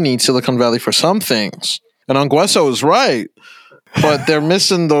 look, we do need Silicon Valley for some things, and Anguesso is right, but they're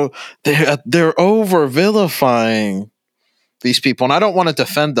missing they're over vilifying these people, and I don't want to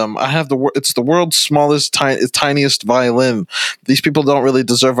defend them. It's the world's smallest, tiniest violin. These people don't really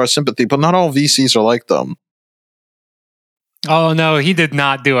deserve our sympathy, but not all VCs are like them. Oh no, he did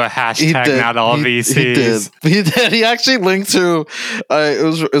not do a hashtag not all VCs. He did. He actually linked to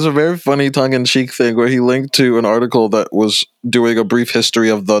it was a very funny tongue-in-cheek thing where he linked to an article that was doing a brief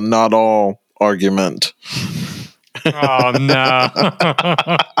history of the not all argument. Oh no.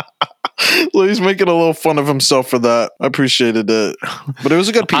 So he's making a little fun of himself for that. I appreciated it, but it was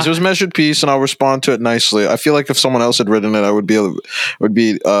a good piece. It was a measured piece, and I'll respond to it nicely. I feel like if someone else had written it, I would be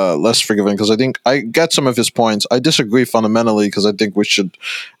less forgiving, because I think I get some of his points. I disagree fundamentally, because I think we should,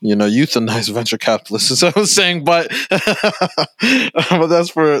 euthanize venture capitalists, as I was saying, but but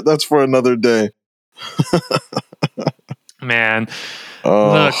that's for another day. Man.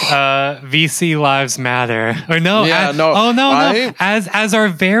 Look, VC Lives Matter. Or no, no. As our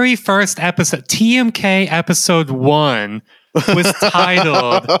very first episode, TMK episode 1 was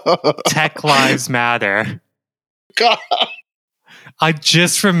titled Tech Lives Matter. God. I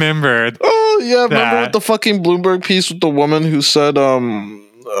just remembered. Oh yeah, remember with the fucking Bloomberg piece with the woman who said that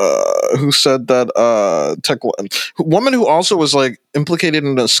woman who also was like implicated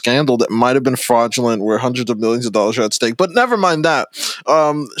in a scandal that might have been fraudulent, where hundreds of millions of dollars are at stake. But never mind that.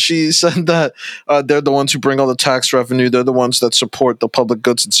 She said that they're the ones who bring all the tax revenue. They're the ones that support the public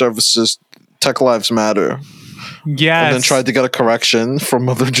goods and services. Tech Lives Matter. Yes. And then tried to get a correction from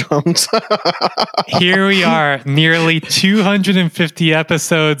Mother Jones. Here we are, nearly 250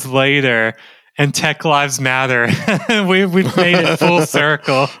 episodes later, and Tech Lives Matter. We've made it full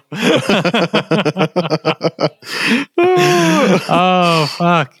circle. Oh,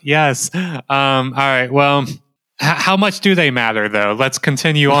 fuck. Yes. All right. Well, how much do they matter, though? Let's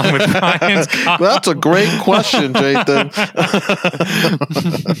continue on with Brian's comment. That's a great question, Jathan.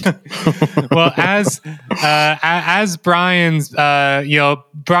 Well, as Brian's,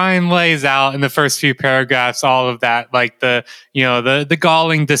 Brian lays out in the first few paragraphs all of that, like the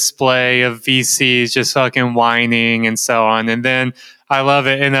galling display of VCs just fucking whining and so on, and then I love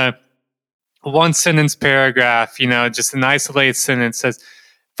it in a one sentence paragraph, just an isolated sentence says,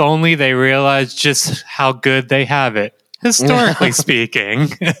 "If only they realized just how good they have it, historically speaking."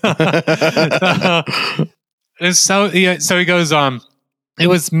 So he goes on. It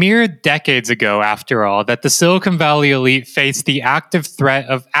was mere decades ago, after all, that the Silicon Valley elite faced the active threat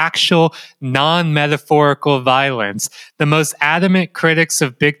of actual non-metaphorical violence. The most adamant critics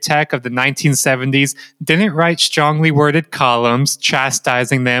of big tech of the 1970s didn't write strongly worded columns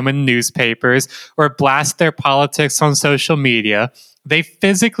chastising them in newspapers or blast their politics on social media. They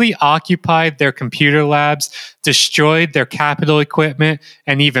physically occupied their computer labs, destroyed their capital equipment,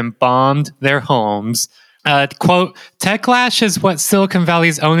 and even bombed their homes. Quote, "Techlash is what Silicon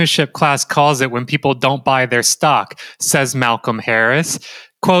Valley's ownership class calls it when people don't buy their stock," says Malcolm Harris.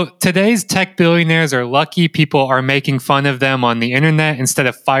 Quote, "Today's tech billionaires are lucky people are making fun of them on the internet instead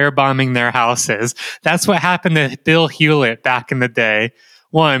of firebombing their houses. That's what happened to Bill Hewlett back in the day."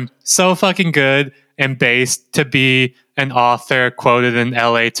 One, so fucking good and based to be an author quoted in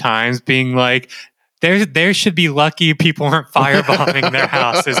LA Times being like, there should be lucky people aren't firebombing their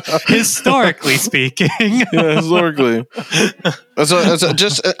houses, historically speaking. Yeah, historically.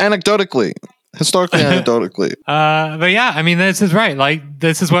 Just anecdotally. Historically, anecdotally. But yeah, I mean, this is right. Like,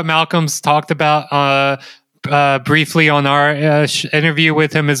 this is what Malcolm's talked about briefly on our interview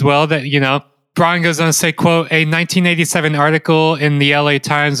with him as well, that, Brian goes on to say, quote, "A 1987 article in the LA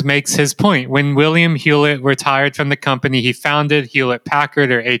Times makes his point. When William Hewlett retired from the company he founded,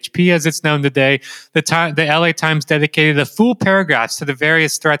 Hewlett-Packard, or HP as it's known today, the LA Times dedicated a full paragraph to the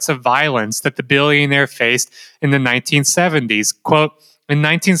various threats of violence that the billionaire faced in the 1970s. Quote, in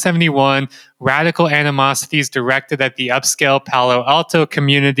 1971, radical animosities directed at the upscale Palo Alto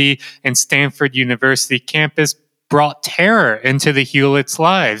community and Stanford University campus brought terror into the Hewlett's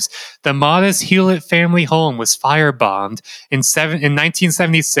lives. The modest Hewlett family home was firebombed. In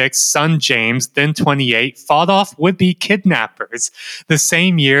 1976, son James, then 28, fought off would-be kidnappers. The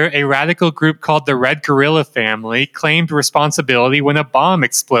same year, a radical group called the Red Guerrilla Family claimed responsibility when a bomb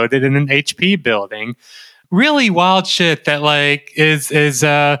exploded in an HP building. Really wild shit that is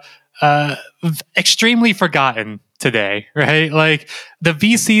extremely forgotten today, right? Like, the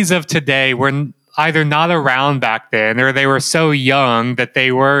VCs of today were either not around back then, or they were so young that they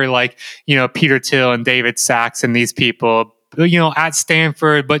were like, Peter Thiel and David Sachs and these people, at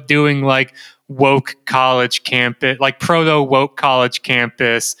Stanford, but doing like woke college campus, like proto woke college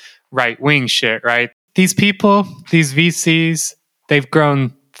campus, right wing shit, right? These people, these VCs, they've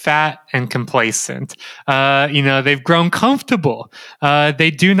grown fat and complacent. They've grown comfortable.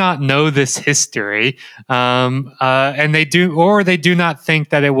 They do not know this history, and they do not think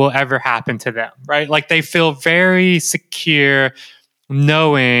that it will ever happen to them, right? Like, they feel very secure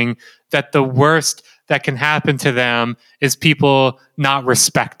knowing that the worst that can happen to them is people not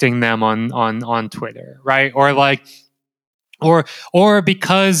respecting them on Twitter, right? Or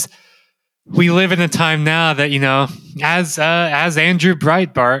because we live in a time now that, as Andrew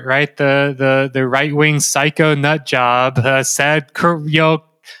Breitbart, right, the right wing psycho nut job said,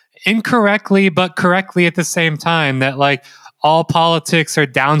 incorrectly but correctly at the same time, that like all politics are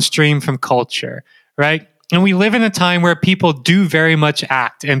downstream from culture, right? And we live in a time where people do very much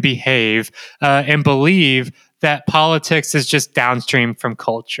act and behave and believe that politics is just downstream from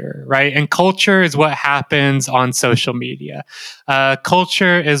culture, right? And culture is what happens on social media.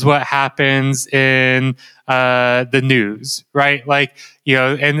 Culture is what happens in the news, right? Like, you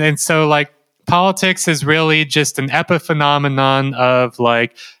know, and so like politics is really just an epiphenomenon of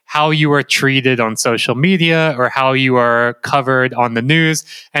like how you are treated on social media or how you are covered on the news.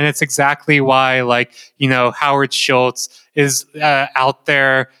 And it's exactly why, like, you know, Howard Schultz is out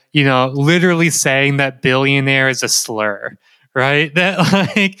there, you know, literally saying that billionaire is a slur, right? That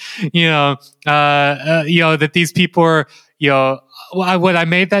like, that these people are, when I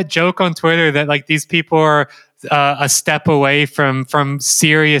made that joke on Twitter that like these people are a step away from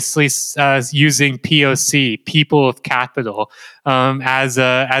seriously using POC, people of capital, as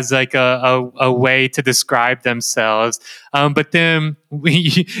a way to describe themselves. But then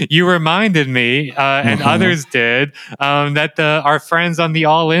you reminded me, and others did, that our friends on the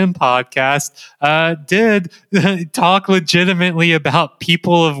All In podcast did talk legitimately about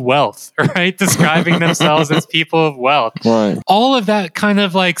people of wealth, right? Describing themselves as people of wealth. Right. All of that kind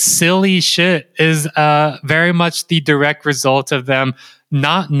of like silly shit is very much the direct result of them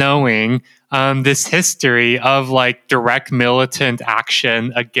not knowing this history of like direct militant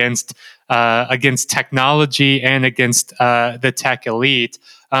action against technology and against the tech elite,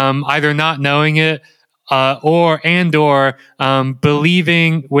 either not knowing it or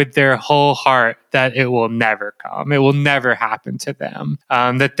believing with their whole heart that it will never come, it will never happen to them,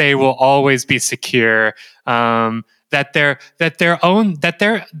 that they will always be secure,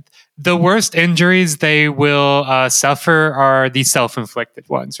 the worst injuries they will suffer are the self-inflicted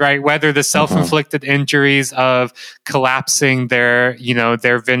ones, right? Whether the self-inflicted injuries of collapsing their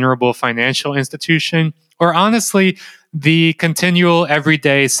venerable financial institution, or honestly, the continual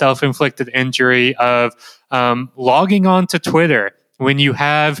everyday self-inflicted injury of logging on to Twitter when you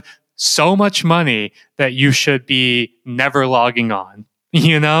have so much money that you should be never logging on.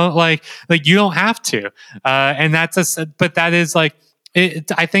 You know, like you don't have to, and but that is like.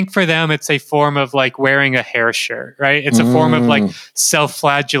 I think for them, it's a form of like wearing a hair shirt, right? It's a form of like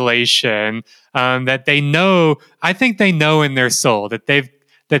self-flagellation that they know. I think they know in their soul that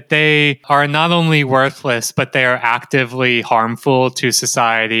they are not only worthless, but they are actively harmful to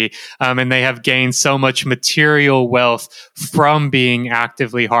society, and they have gained so much material wealth from being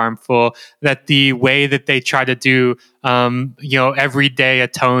actively harmful that the way that they try to do everyday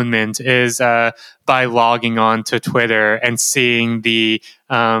atonement is by logging on to Twitter and seeing the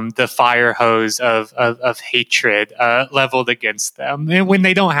fire hose of hatred leveled against them, and when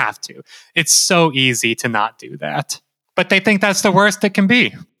they don't have to. It's so easy to not do that, but they think that's the worst it can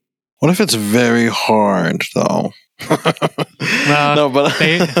be. What if it's very hard, though? No, but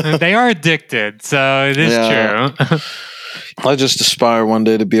they are addicted, so it is true. I just aspire one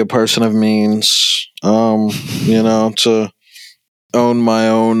day to be a person of means, to own my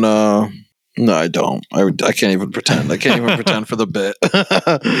own. No, I don't. I can't even pretend. I can't even pretend for the bit.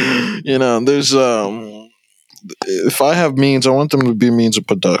 There's if I have means, I want them to be means of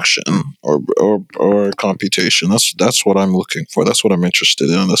production or computation. That's what I'm looking for. That's what I'm interested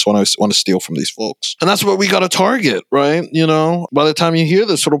in. That's what I want to steal from these folks. And that's what we got to target, right? By the time you hear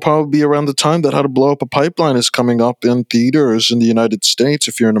this, it'll probably be around the time that How to Blow Up a Pipeline is coming up in theaters in the United States.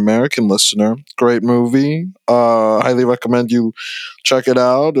 If you're an American listener, great movie. Highly recommend you check it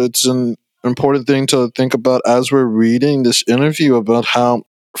out. It's an important thing to think about as we're reading this interview about how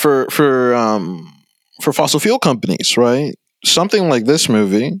for fossil fuel companies, right? Something like this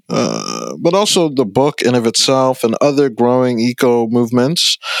movie, but also the book in of itself and other growing eco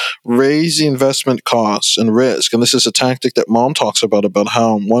movements raise the investment costs and risk. And this is a tactic that Mom talks about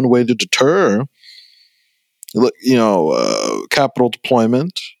how one way to deter, capital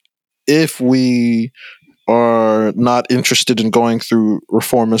deployment, if we are not interested in going through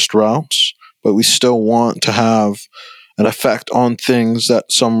reformist routes, but we still want to have an effect on things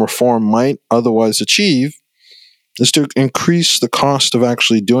that some reform might otherwise achieve, is to increase the cost of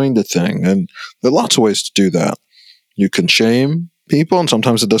actually doing the thing. And there are lots of ways to do that. You can shame people, and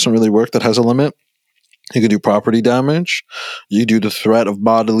sometimes it doesn't really work. That has a limit. You can do property damage. You do the threat of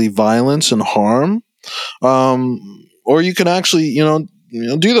bodily violence and harm. Or you can actually,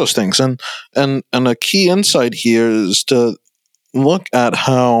 do those things. And a key insight here is to look at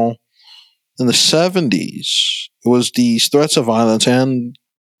how in the 70s, it was these threats of violence and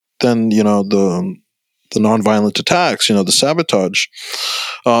then, the nonviolent attacks, the sabotage,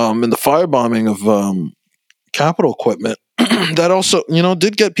 and the firebombing of capital equipment that also,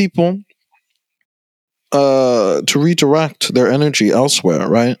 did get people to redirect their energy elsewhere,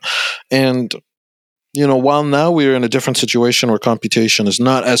 right? And while now we're in a different situation where computation is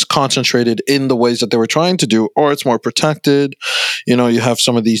not as concentrated in the ways that they were trying to do, or it's more protected. You have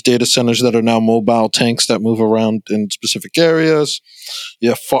some of these data centers that are now mobile tanks that move around in specific areas.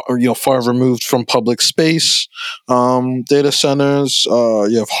 You have far removed from public space data centers.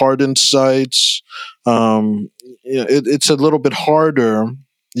 You have hardened sites. It's a little bit harder,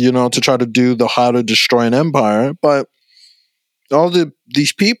 to try to do how to destroy an empire, but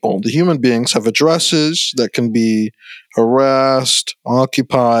these people, the human beings, have addresses that can be harassed,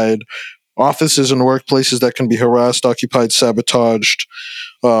 occupied, offices and workplaces that can be harassed, occupied, sabotaged,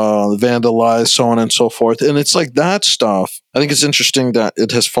 vandalized, so on and so forth. And it's like that stuff. I think it's interesting that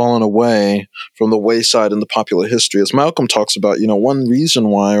it has fallen away from the wayside in the popular history. As Malcolm talks about, one reason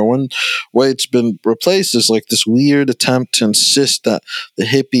why, or one way it's been replaced is like this weird attempt to insist that the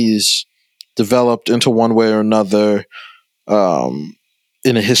hippies developed into one way or another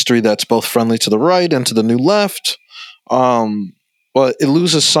in a history that's both friendly to the right and to the new left. But it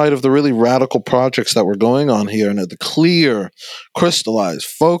loses sight of the really radical projects that were going on here and the clear, crystallized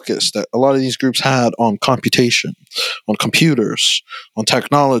focus that a lot of these groups had on computation, on computers, on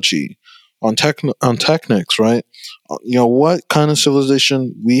technology, on technics, right? What kind of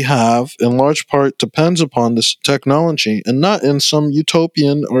civilization we have in large part depends upon this technology, and not in some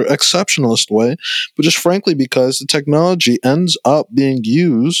utopian or exceptionalist way, but just frankly because the technology ends up being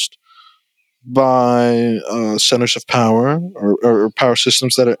used by centers of power or power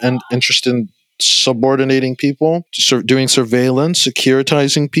systems that are interested in subordinating people, doing surveillance,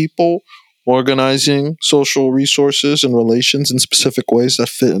 securitizing people, organizing social resources and relations in specific ways that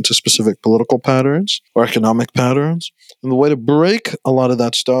fit into specific political patterns or economic patterns. And the way to break a lot of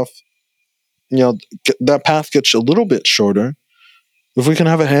that stuff, that path gets a little bit shorter if we can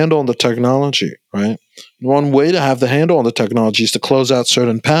have a handle on the technology, right? One way to have the handle on the technology is to close out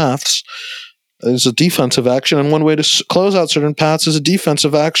certain paths as a defensive action, and one way to close out certain paths as a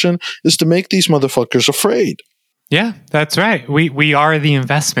defensive action is to make these motherfuckers afraid. Yeah, that's right. We are the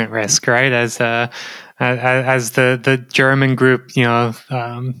investment risk, right? As the German group,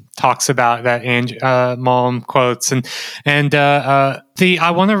 talks about that, Malm quotes, and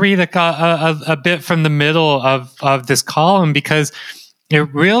I want to read a bit from the middle of this column because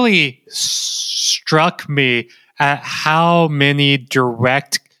it really struck me at how many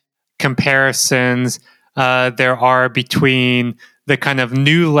direct comparisons there are between the kind of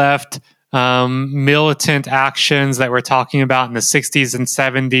new left militant actions that we're talking about in the 60s and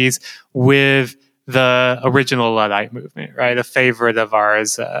 70s with the original Luddite movement, right? A favorite of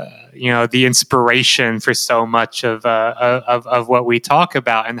ours, the inspiration for so much of what we talk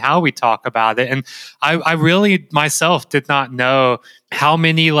about and how we talk about it. And I really myself did not know how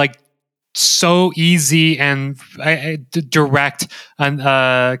many so easy and direct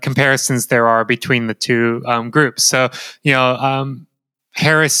comparisons there are between the two groups. So,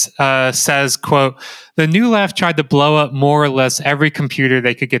 Harris says, quote, "The New Left tried to blow up more or less every computer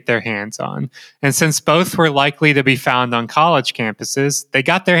they could get their hands on. And since both were likely to be found on college campuses, they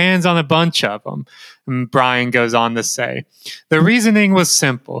got their hands on a bunch of them." And Brian goes on to say, "The reasoning was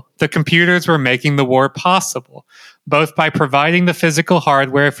simple. The computers were making the war possible, both by providing the physical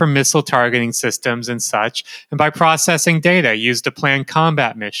hardware for missile targeting systems and such, and by processing data used to plan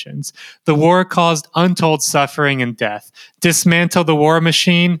combat missions. The war caused untold suffering and death. Dismantle the war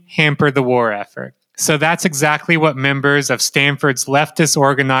machine, hamper the war effort." So that's exactly what members of Stanford's leftist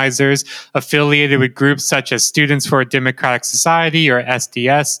organizers affiliated with groups such as Students for a Democratic Society, or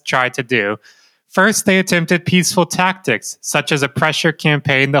SDS, tried to do. First, they attempted peaceful tactics, such as a pressure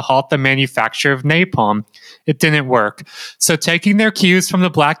campaign to halt the manufacture of napalm. It didn't work. So, taking their cues from the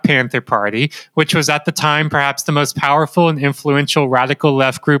Black Panther Party, which was at the time perhaps the most powerful and influential radical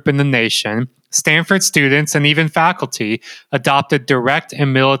left group in the nation, Stanford students and even faculty adopted direct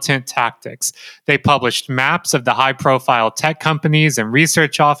and militant tactics. They published maps of the high-profile tech companies and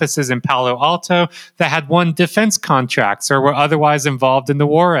research offices in Palo Alto that had won defense contracts or were otherwise involved in the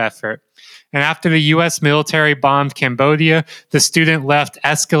war effort. And after the U.S. military bombed Cambodia, the student left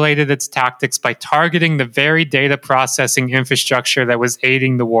escalated its tactics by targeting the very data processing infrastructure that was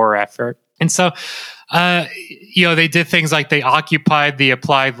aiding the war effort. And so, they did things like they occupied the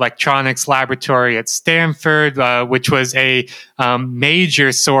Applied Electronics Laboratory at Stanford, which was a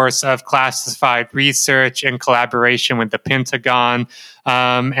major source of classified research in collaboration with the Pentagon,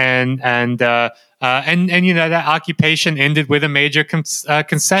 and And that occupation ended with a major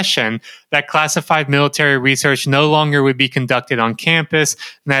concession that classified military research no longer would be conducted on campus,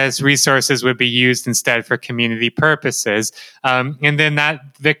 and that its resources would be used instead for community purposes. And then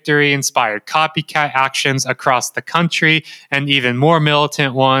that victory inspired copycat actions across the country, and even more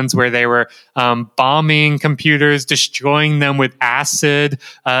militant ones where they were bombing computers, destroying them with acid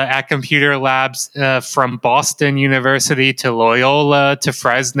at computer labs from Boston University to Loyola to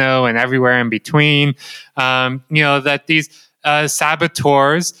Fresno and everywhere in between. That these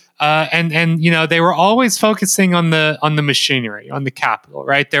saboteurs and they were always focusing on the machinery, on the capital,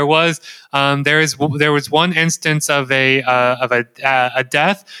 right? There was one instance of a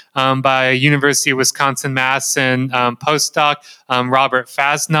death by a University of Wisconsin-Madison postdoc, Robert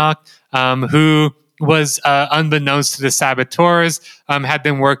Fasnacht, who was unbeknownst to the saboteurs, had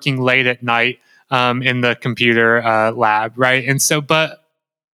been working late at night in the computer lab, right? And so, but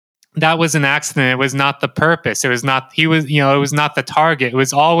that was an accident. It was not the purpose. It was not, it was not the target. It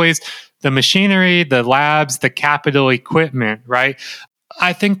was always the machinery, the labs, the capital equipment, right?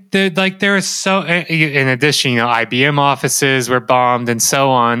 I think that there is so, in addition, IBM offices were bombed and so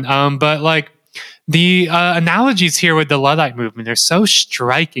on. But the analogies here with the Luddite movement are so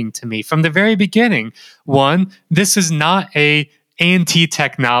striking to me from the very beginning. One, this is not a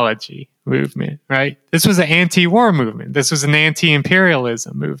anti-technology movement, right? This was an anti-war movement. This was an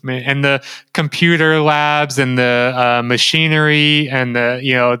anti-imperialism movement, and the computer labs and the machinery and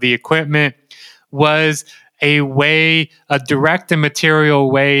the equipment was a direct and material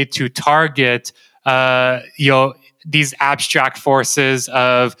way to target these abstract forces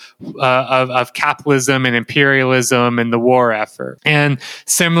of capitalism and imperialism and the war effort. And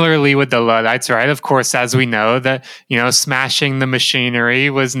similarly with the Luddites, right? Of course, as we know, that smashing the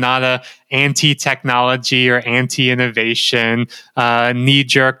machinery was not a anti-technology or anti-innovation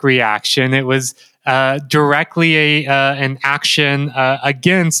knee-jerk reaction. It was directly an action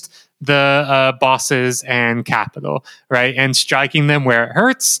against the bosses and capital, right? And striking them where it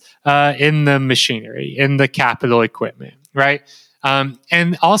hurts, in the machinery, in the capital equipment, right?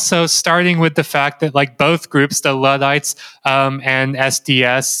 And also starting with the fact that both groups, the Luddites and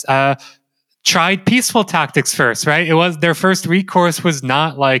SDS, tried peaceful tactics first, right? It was their first recourse was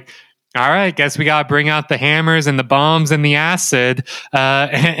not all right, guess we got to bring out the hammers and the bombs and the acid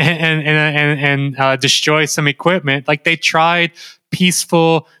and destroy some equipment. They tried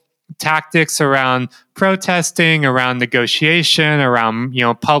peaceful tactics around protesting, around negotiation, around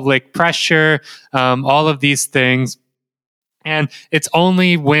public pressure, all of these things. And it's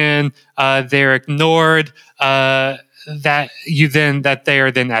only when they're ignored that they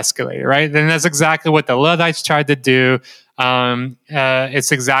are then escalated, right? And that's exactly what the Luddites tried to do.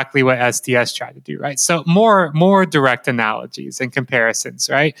 It's exactly what SDS tried to do, right? So more direct analogies and comparisons,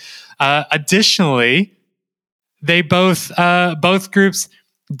 right? Additionally, they both groups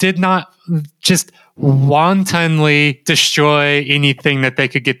did not just wantonly destroy anything that they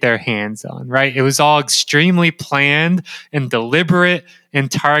could get their hands on, right? It was all extremely planned and deliberate and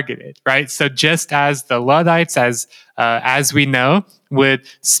targeted, right? So just as the Luddites, as we know, would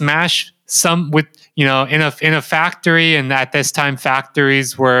smash in a factory, and at this time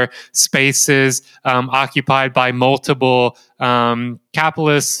factories were spaces occupied by multiple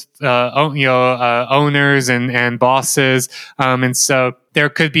capitalist owners and bosses, and so there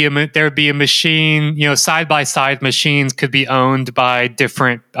would be a machine, side by side machines could be owned by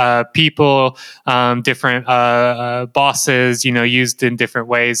different people, different bosses, used in different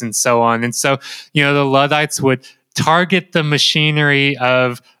ways and so on. And so, the Luddites would target the machinery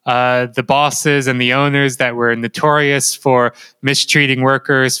of the bosses and the owners that were notorious for mistreating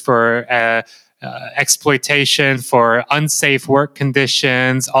workers, for exploitation, for unsafe work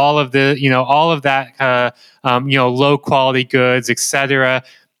conditions, all of that, low quality goods, etc.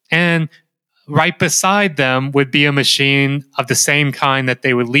 And right beside them would be a machine of the same kind that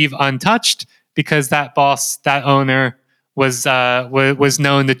they would leave untouched, because that boss, that owner, was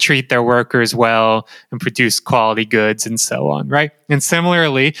known to treat their workers well and produce quality goods and so on, right? And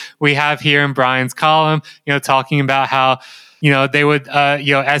similarly, we have here in Brian's column, talking about how they would,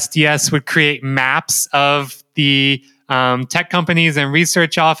 SDS would create maps of the tech companies and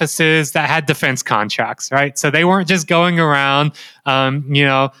research offices that had defense contracts, right? So they weren't just going around,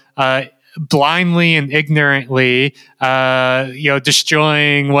 blindly and ignorantly,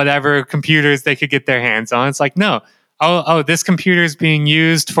 destroying whatever computers they could get their hands on. It's no. Oh, this computer is being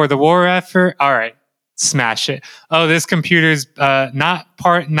used for the war effort. All right, smash it. Oh, this computer's not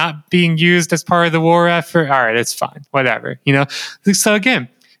being used as part of the war effort. All right, it's fine. Whatever. So again,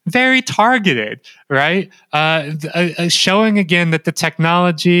 very targeted, right? Showing again that the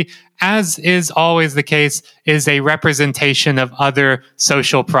technology, as is always the case, is a representation of other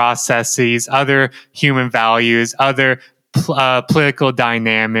social processes, other human values, other political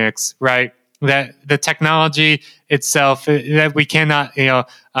dynamics, right? That the technology itself, that we cannot,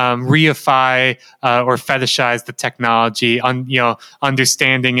 reify or fetishize the technology,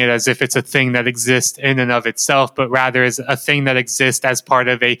 understanding it as if it's a thing that exists in and of itself, but rather as a thing that exists as part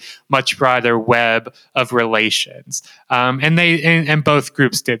of a much broader web of relations. And both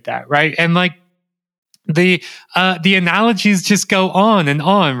groups did that, right? And like, the analogies just go on and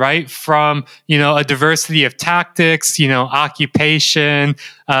on, right? From, a diversity of tactics, occupation,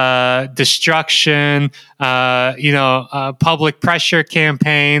 destruction, public pressure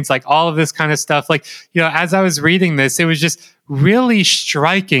campaigns, like all of this kind of stuff. Like, as I was reading this, it was just really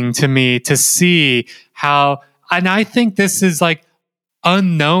striking to me to see how, and I think this is like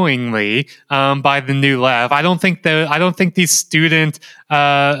unknowingly by the New Left. I don't think these student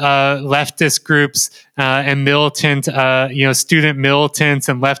leftist groups and militant, student militants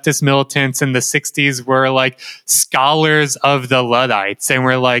and leftist militants in the 60s were like scholars of the Luddites and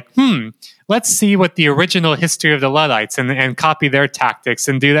were like, let's see what the original history of the Luddites and copy their tactics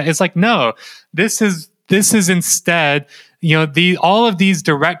and do that. It's like, no, this is instead, all of these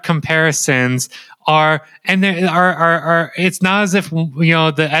direct comparisons are it's not as if the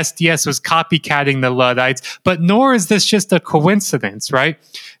SDS was copycatting the Luddites, but nor is this just a coincidence, right?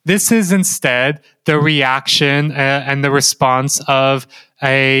 This is instead the reaction and the response of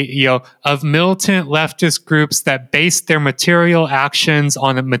of militant leftist groups that based their material actions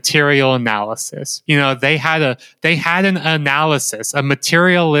on a material analysis. They had an analysis, a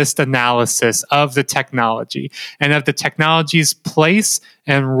materialist analysis of the technology and of the technology's place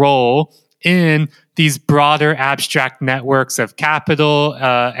and role in these broader abstract networks of capital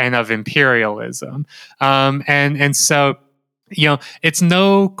and of imperialism. And so, it's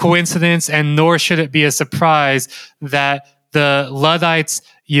no coincidence, and nor should it be a surprise that the Luddites,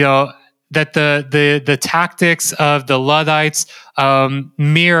 that the tactics of the Luddites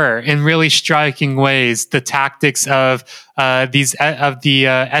mirror in really striking ways the tactics of the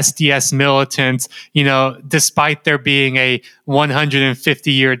SDS militants. Despite there being a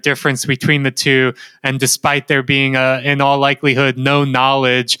 150-year difference between the two, and despite there being in all likelihood no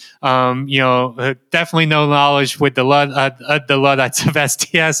knowledge, definitely no knowledge with the Luddites of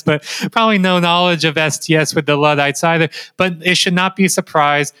SDS, but probably no knowledge of SDS with the Luddites either. But it should not be a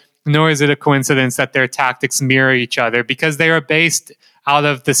surprise, nor is it a coincidence, that their tactics mirror each other, because they are based out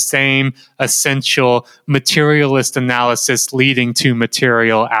of the same essential materialist analysis leading to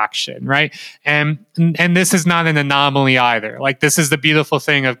material action, right? And this is not an anomaly either. Like, this is the beautiful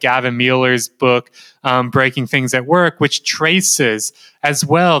thing of Gavin Mueller's book, Breaking Things at Work, which traces as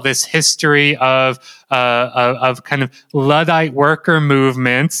well this history of kind of Luddite worker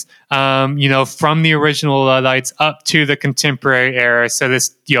movements, from the original Luddites up to the contemporary era. So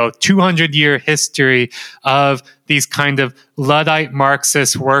this, 200-year history of these kind of Luddite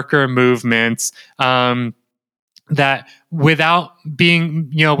Marxist worker movements, that without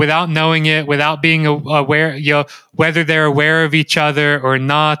being, without knowing it, without being aware, whether they're aware of each other or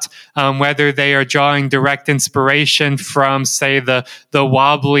not, whether they are drawing direct inspiration from, say, the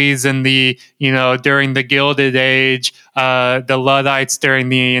Wobblies and during the Gilded Age, the Luddites during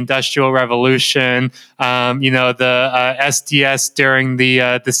the Industrial Revolution, the SDS during the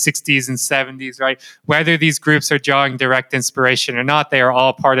 60s and 70s, right? Whether these groups are drawing direct inspiration or not, they are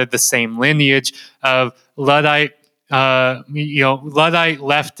all part of the same lineage of Luddite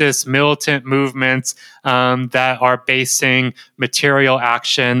leftist militant movements that are basing material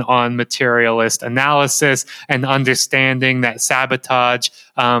action on materialist analysis and understanding that sabotage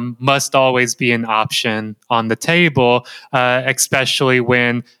must always be an option on the table, especially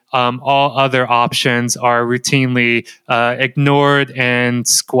when all other options are routinely ignored and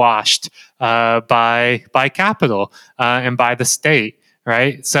squashed by capital and by the state,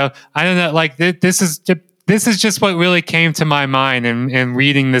 right? So I don't know, like this is just what really came to my mind in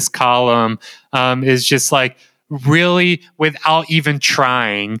reading this column, is just like really, without even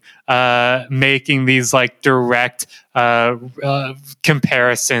trying, making these like direct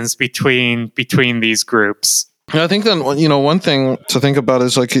comparisons between these groups. I think then, one thing to think about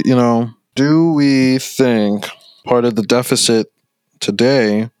is like, do we think part of the deficit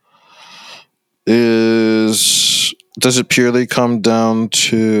today does it purely come down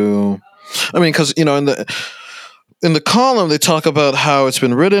to, because in the column they talk about how it's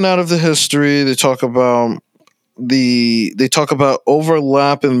been written out of the history. They talk about they talk about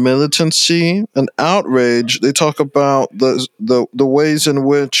overlap in militancy and outrage. They talk about the ways in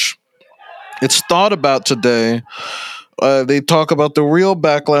which it's thought about today. They talk about the real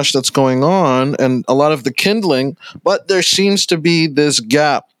backlash that's going on and a lot of the kindling, but there seems to be this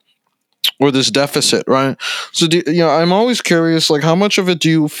gap or this deficit, right? So, I'm always curious, like, how much of it do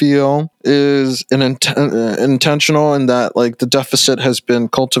you feel is intentional, and that, like, the deficit has been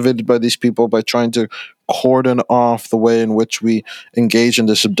cultivated by these people by trying to cordon off the way in which we engage in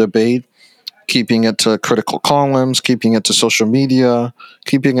this debate, keeping it to critical columns, keeping it to social media,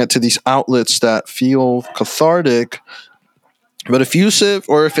 keeping it to these outlets that feel cathartic, but effusive,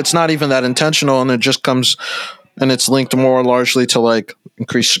 or if it's not even that intentional and it just comes and it's linked more largely to like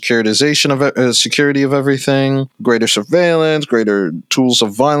increased securitization of security of everything, greater surveillance, greater tools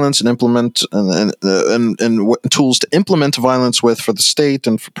of violence, and tools to implement violence with for the state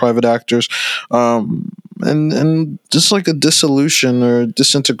and for private actors, and just like a dissolution or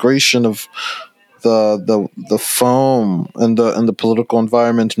disintegration of the foam and the political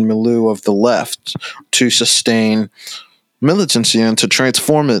environment and milieu of the left to sustain militancy and to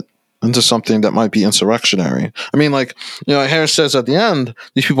transform it into something that might be insurrectionary. I mean, like, Harris says at the end,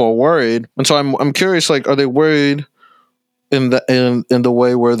 these people are worried, and so I'm curious, like, are they worried in the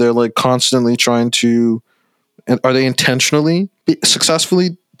way where they're like constantly trying to, and are they intentionally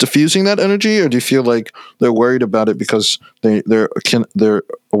successfully diffusing that energy, or do you feel like they're worried about it because they're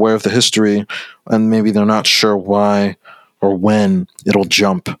aware of the history and maybe they're not sure why or when it'll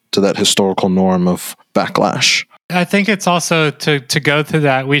jump to that historical norm of backlash? I think it's also to go through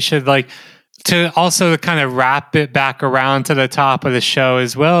that, we should like to also kind of wrap it back around to the top of the show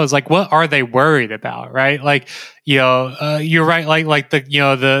as well, is like, what are they worried about, right? Like, you're right. Like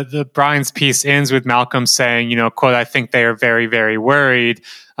the Brian's piece ends with Malcolm saying, quote, "I think they are very, very worried."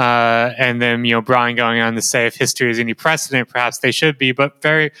 And then, Brian going on to say, if history is any precedent, perhaps they should be, but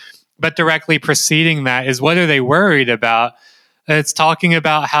directly preceding that is, what are they worried about? It's talking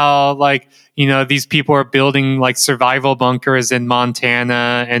about how, like, these people are building like survival bunkers in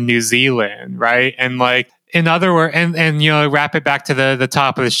Montana and New Zealand, right? And like, in other words, and wrap it back to the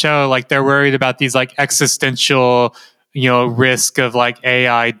top of the show, like, they're worried about these like existential, risk of like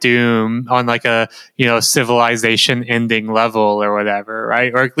AI doom on like a, civilization ending level or whatever,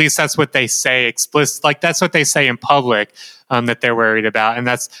 right? Or at least that's what they say explicit, like that's what they say in public, that they're worried about. And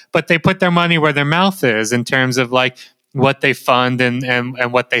but they put their money where their mouth is in terms of like what they fund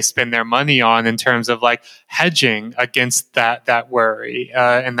and what they spend their money on in terms of like hedging against that worry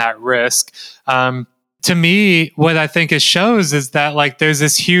and that risk. To me, what I think it shows is that like there's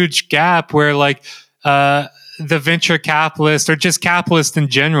this huge gap where like the venture capitalists, or just capitalists in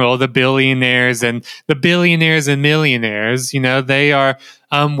general, the billionaires and millionaires, they are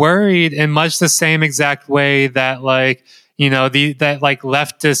worried in much the same exact way that like that like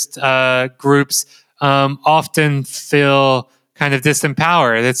leftist groups often feel kind of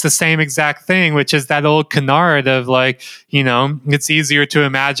disempowered. It's the same exact thing, which is that old canard of like, it's easier to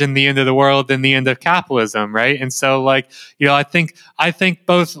imagine the end of the world than the end of capitalism, right? And so like, I think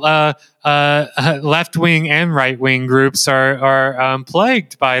both left wing and right wing groups are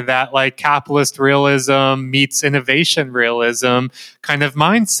plagued by that like capitalist realism meets innovation realism kind of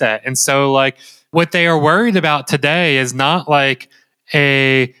mindset. And so like, what they are worried about today is not like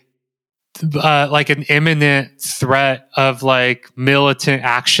like an imminent threat of like militant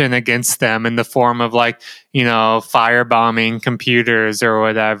action against them in the form of like, firebombing computers or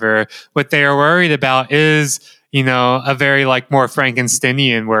whatever. What they are worried about is, a very like more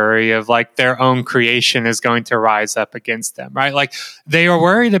Frankensteinian worry of like their own creation is going to rise up against them, right? Like they are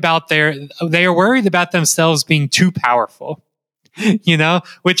worried about themselves being too powerful.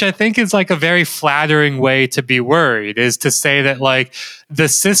 Which I think is like a very flattering way to be worried, is to say that like the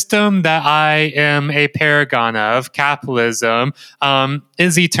system that I am a paragon of, capitalism,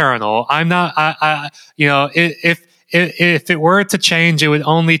 is eternal. I'm not, if it were to change, it would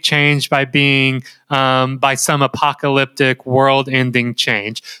only change by being by some apocalyptic world-ending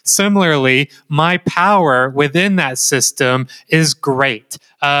change. Similarly, my power within that system is great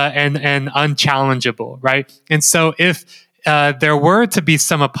and unchallengeable, right? And so if there were to be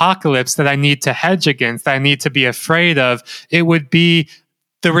some apocalypse that I need to hedge against, that I need to be afraid of, it would be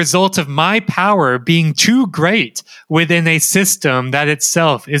the result of my power being too great within a system that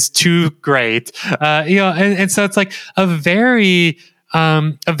itself is too great. And so it's like a very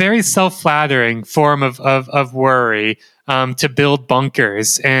self-flattering form of worry, to build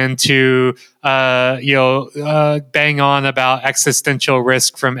bunkers and to bang on about existential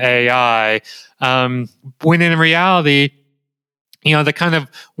risk from AI, when in reality, the kind of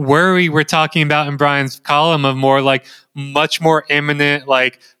worry we're talking about in Brian's column of more like much more imminent,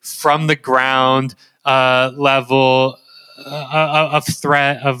 like from the ground level of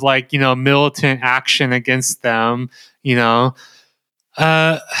threat of like, militant action against them,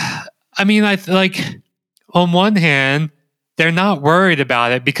 I mean, on one hand, they're not worried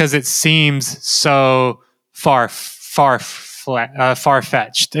about it because it seems so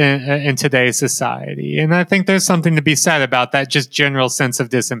far-fetched in today's society. And I think there's something to be said about that just general sense of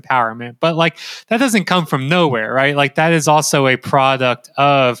disempowerment. But like, that doesn't come from nowhere, right? Like, that is also a product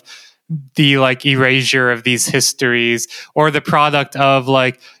of the like erasure of these histories, or the product of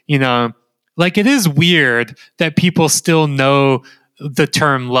like, like, it is weird that people still know the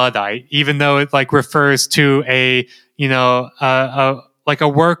term Luddite, even though it like refers to a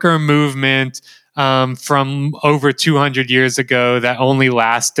worker movement from over 200 years ago that only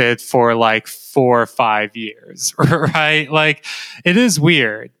lasted for like 4 or 5 years, right? Like, it is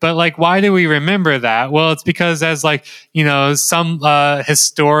weird, but like, why do we remember that? Well, it's because, as like, some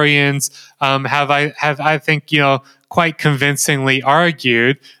historians I think, quite convincingly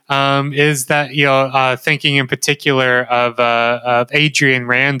argued, is that, thinking in particular of Adrian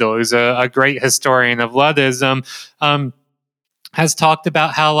Randall, who's a great historian of Luddism, has talked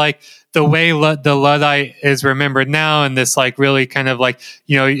about how like the way the Luddite is remembered now, and this like really kind of like,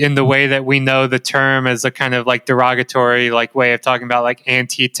 in the way that we know the term as a kind of like derogatory like way of talking about like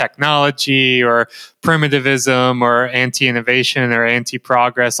anti-technology or primitivism or anti-innovation or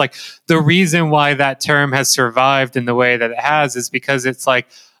anti-progress. Like, the reason why that term has survived in the way that it has is because it's like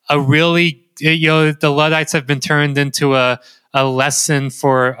a really, the Luddites have been turned into a lesson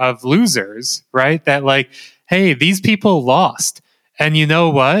of losers, right? That like, hey, these people lost. And you know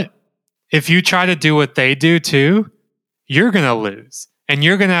what? If you try to do what they do too, you're going to lose. And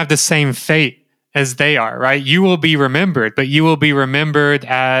you're going to have the same fate as they are, right? You will be remembered, but you will be remembered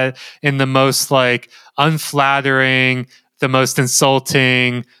in the most like unflattering, the most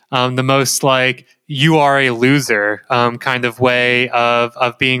insulting, the most like, you are a loser kind of way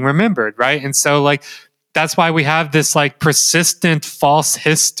of being remembered, right? And so like, that's why we have this like persistent false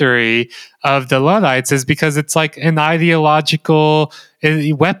history of the Luddites, is because it's like an ideological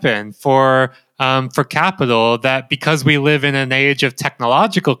weapon for capital, that because we live in an age of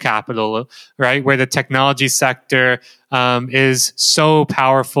technological capital, right, where the technology sector is so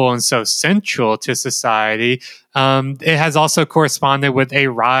powerful and so central to society, it has also corresponded with a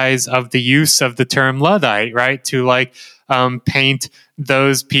rise of the use of the term Luddite, right, to like paint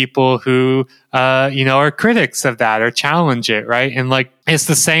those people who are critics of that or challenge it, right? And like, it's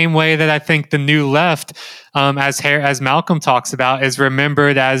the same way that I think the New Left, as Malcolm talks about, is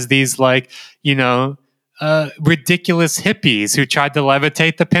remembered as these like ridiculous hippies who tried to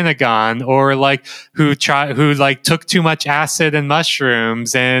levitate the Pentagon, or like who like took too much acid and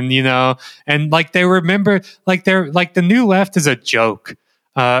mushrooms, and and like they remember like they're like, the New Left is a joke,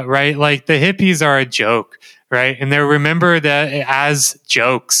 right? Like, the hippies are a joke, right? And they're remembered as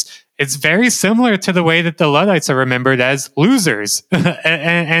jokes. It's very similar to the way that the Luddites are remembered as losers.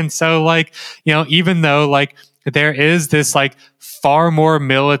 and so like, even though like there is this like far more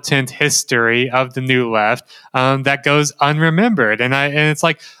militant history of the New Left that goes unremembered, and it's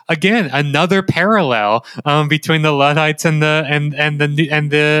like, again, another parallel between the Luddites and the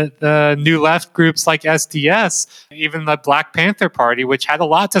New Left groups like SDS, even the Black Panther Party, which had a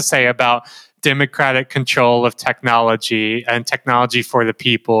lot to say about democratic control of technology and technology for the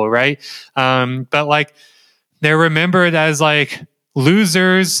people, right? But like, they're remembered as like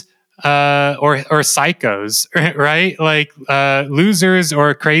losers or psychos, right? Like losers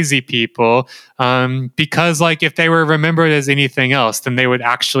or crazy people, because like, if they were remembered as anything else, then they would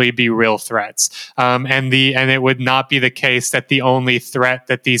actually be real threats, and it would not be the case that the only threat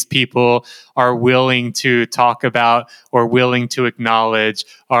that these people are willing to talk about or willing to acknowledge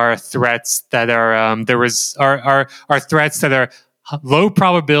are threats that are threats that are low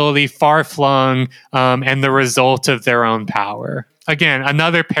probability, far flung, and the result of their own power. Again,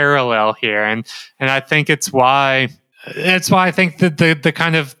 another parallel here, and I think it's why I think that the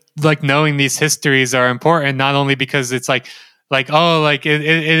kind of like knowing these histories are important, not only because it's like oh, like it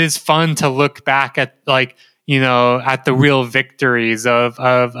is fun to look back at like at the real victories of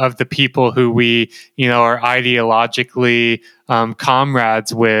the people who we are ideologically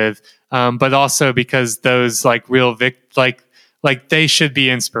comrades with, but also because those like real like they should be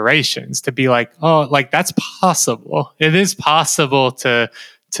inspirations to be like, oh, like that's possible. It is possible to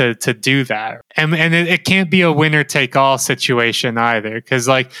do that, and it can't be a winner take all situation either, because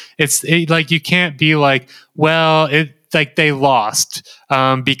like like you can't be like, well, they lost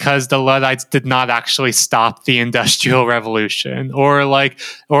because the Luddites did not actually stop the Industrial Revolution, or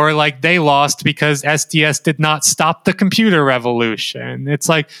they lost because SDS did not stop the Computer Revolution. It's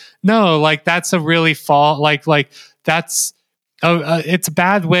like, no, like that's a really that's. It's a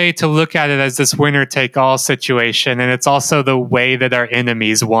bad way to look at it as this winner-take-all situation, and it's also the way that our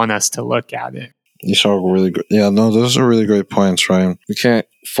enemies want us to look at it. These are really good. Yeah, no, those are really great points, Ryan. We can't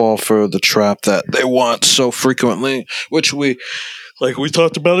fall for the trap that they want so frequently, which we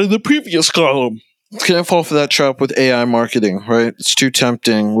talked about in the previous column. Can't fall for that trap with AI marketing, right? It's too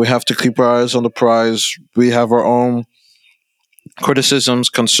tempting. We have to keep our eyes on the prize. We have our own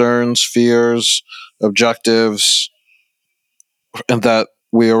criticisms, concerns, fears, objectives, and that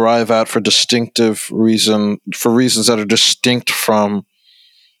we arrive at for reasons that are distinct from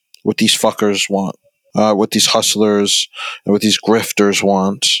what these fuckers want, what these hustlers and what these grifters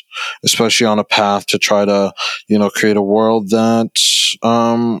want, especially on a path to try to, create a world that,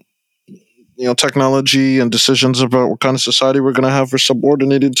 technology and decisions about what kind of society we're going to have are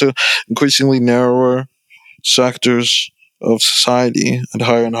subordinated to increasingly narrower sectors of society at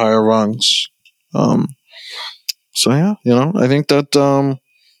higher and higher rungs. So yeah, I think that,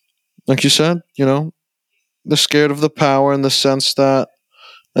 like you said, they're scared of the power in the sense that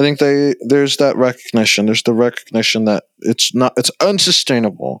I think there's that recognition. There's the recognition that it's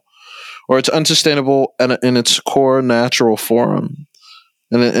unsustainable, or it's unsustainable in its core natural form,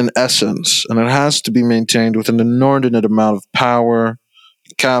 and in essence, and it has to be maintained with an inordinate amount of power,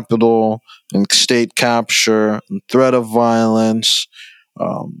 capital, and state capture, and threat of violence,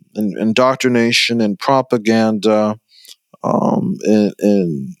 and indoctrination and propaganda,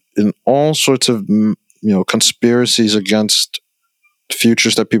 in all sorts of conspiracies against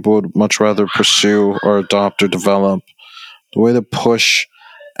futures that people would much rather pursue or adopt or develop. The way to pushing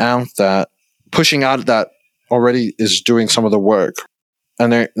out that already is doing some of the work,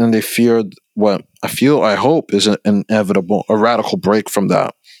 and they fear what I hope is an inevitable, a radical break from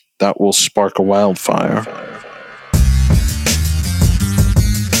that will spark a wildfire.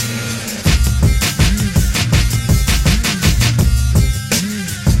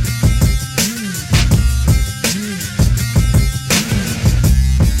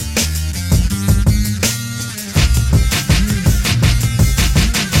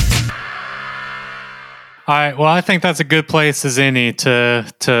 All right. Well, I think that's a good place as any to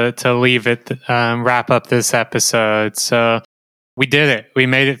leave it, wrap up this episode. So we did it. We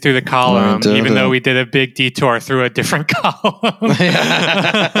made it through the column, even though we did a big detour through a different column.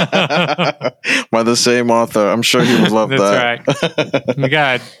 By the same author. I'm sure he would love that. That's right. We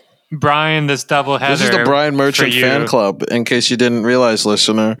got Brian, this double header. This is the Brian Merchant fan club, in case you didn't realize,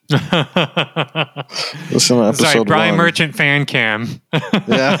 listener. Listen to episode Sorry, Brian 1. Merchant fan cam.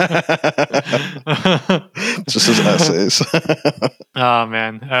 Yeah. Just his essays. Oh,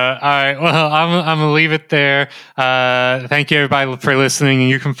 man. All right. Well, I'm going to leave it there. Thank you, everybody, for listening. And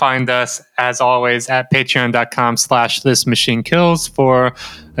you can find us, as always, at patreon.com/thismachinekills for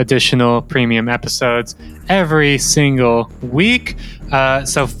additional premium episodes every single week.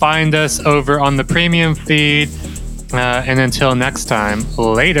 So find us over on the premium feed. And until next time,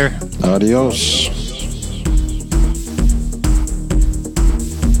 later. Adios.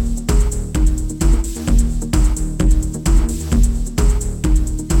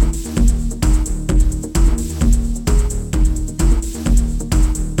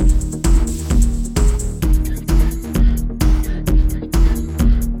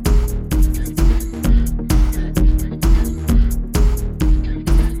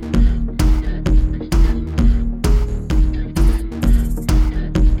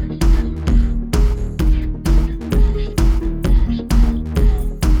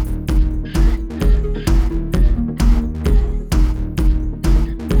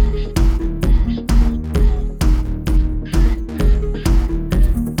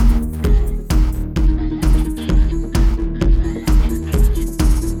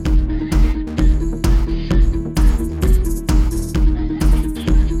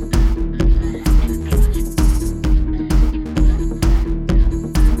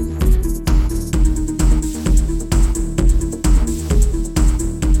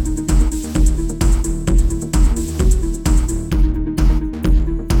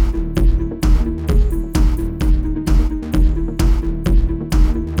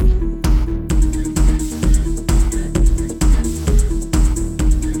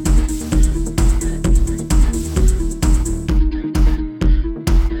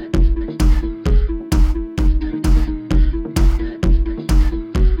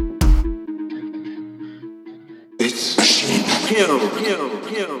 It's kill.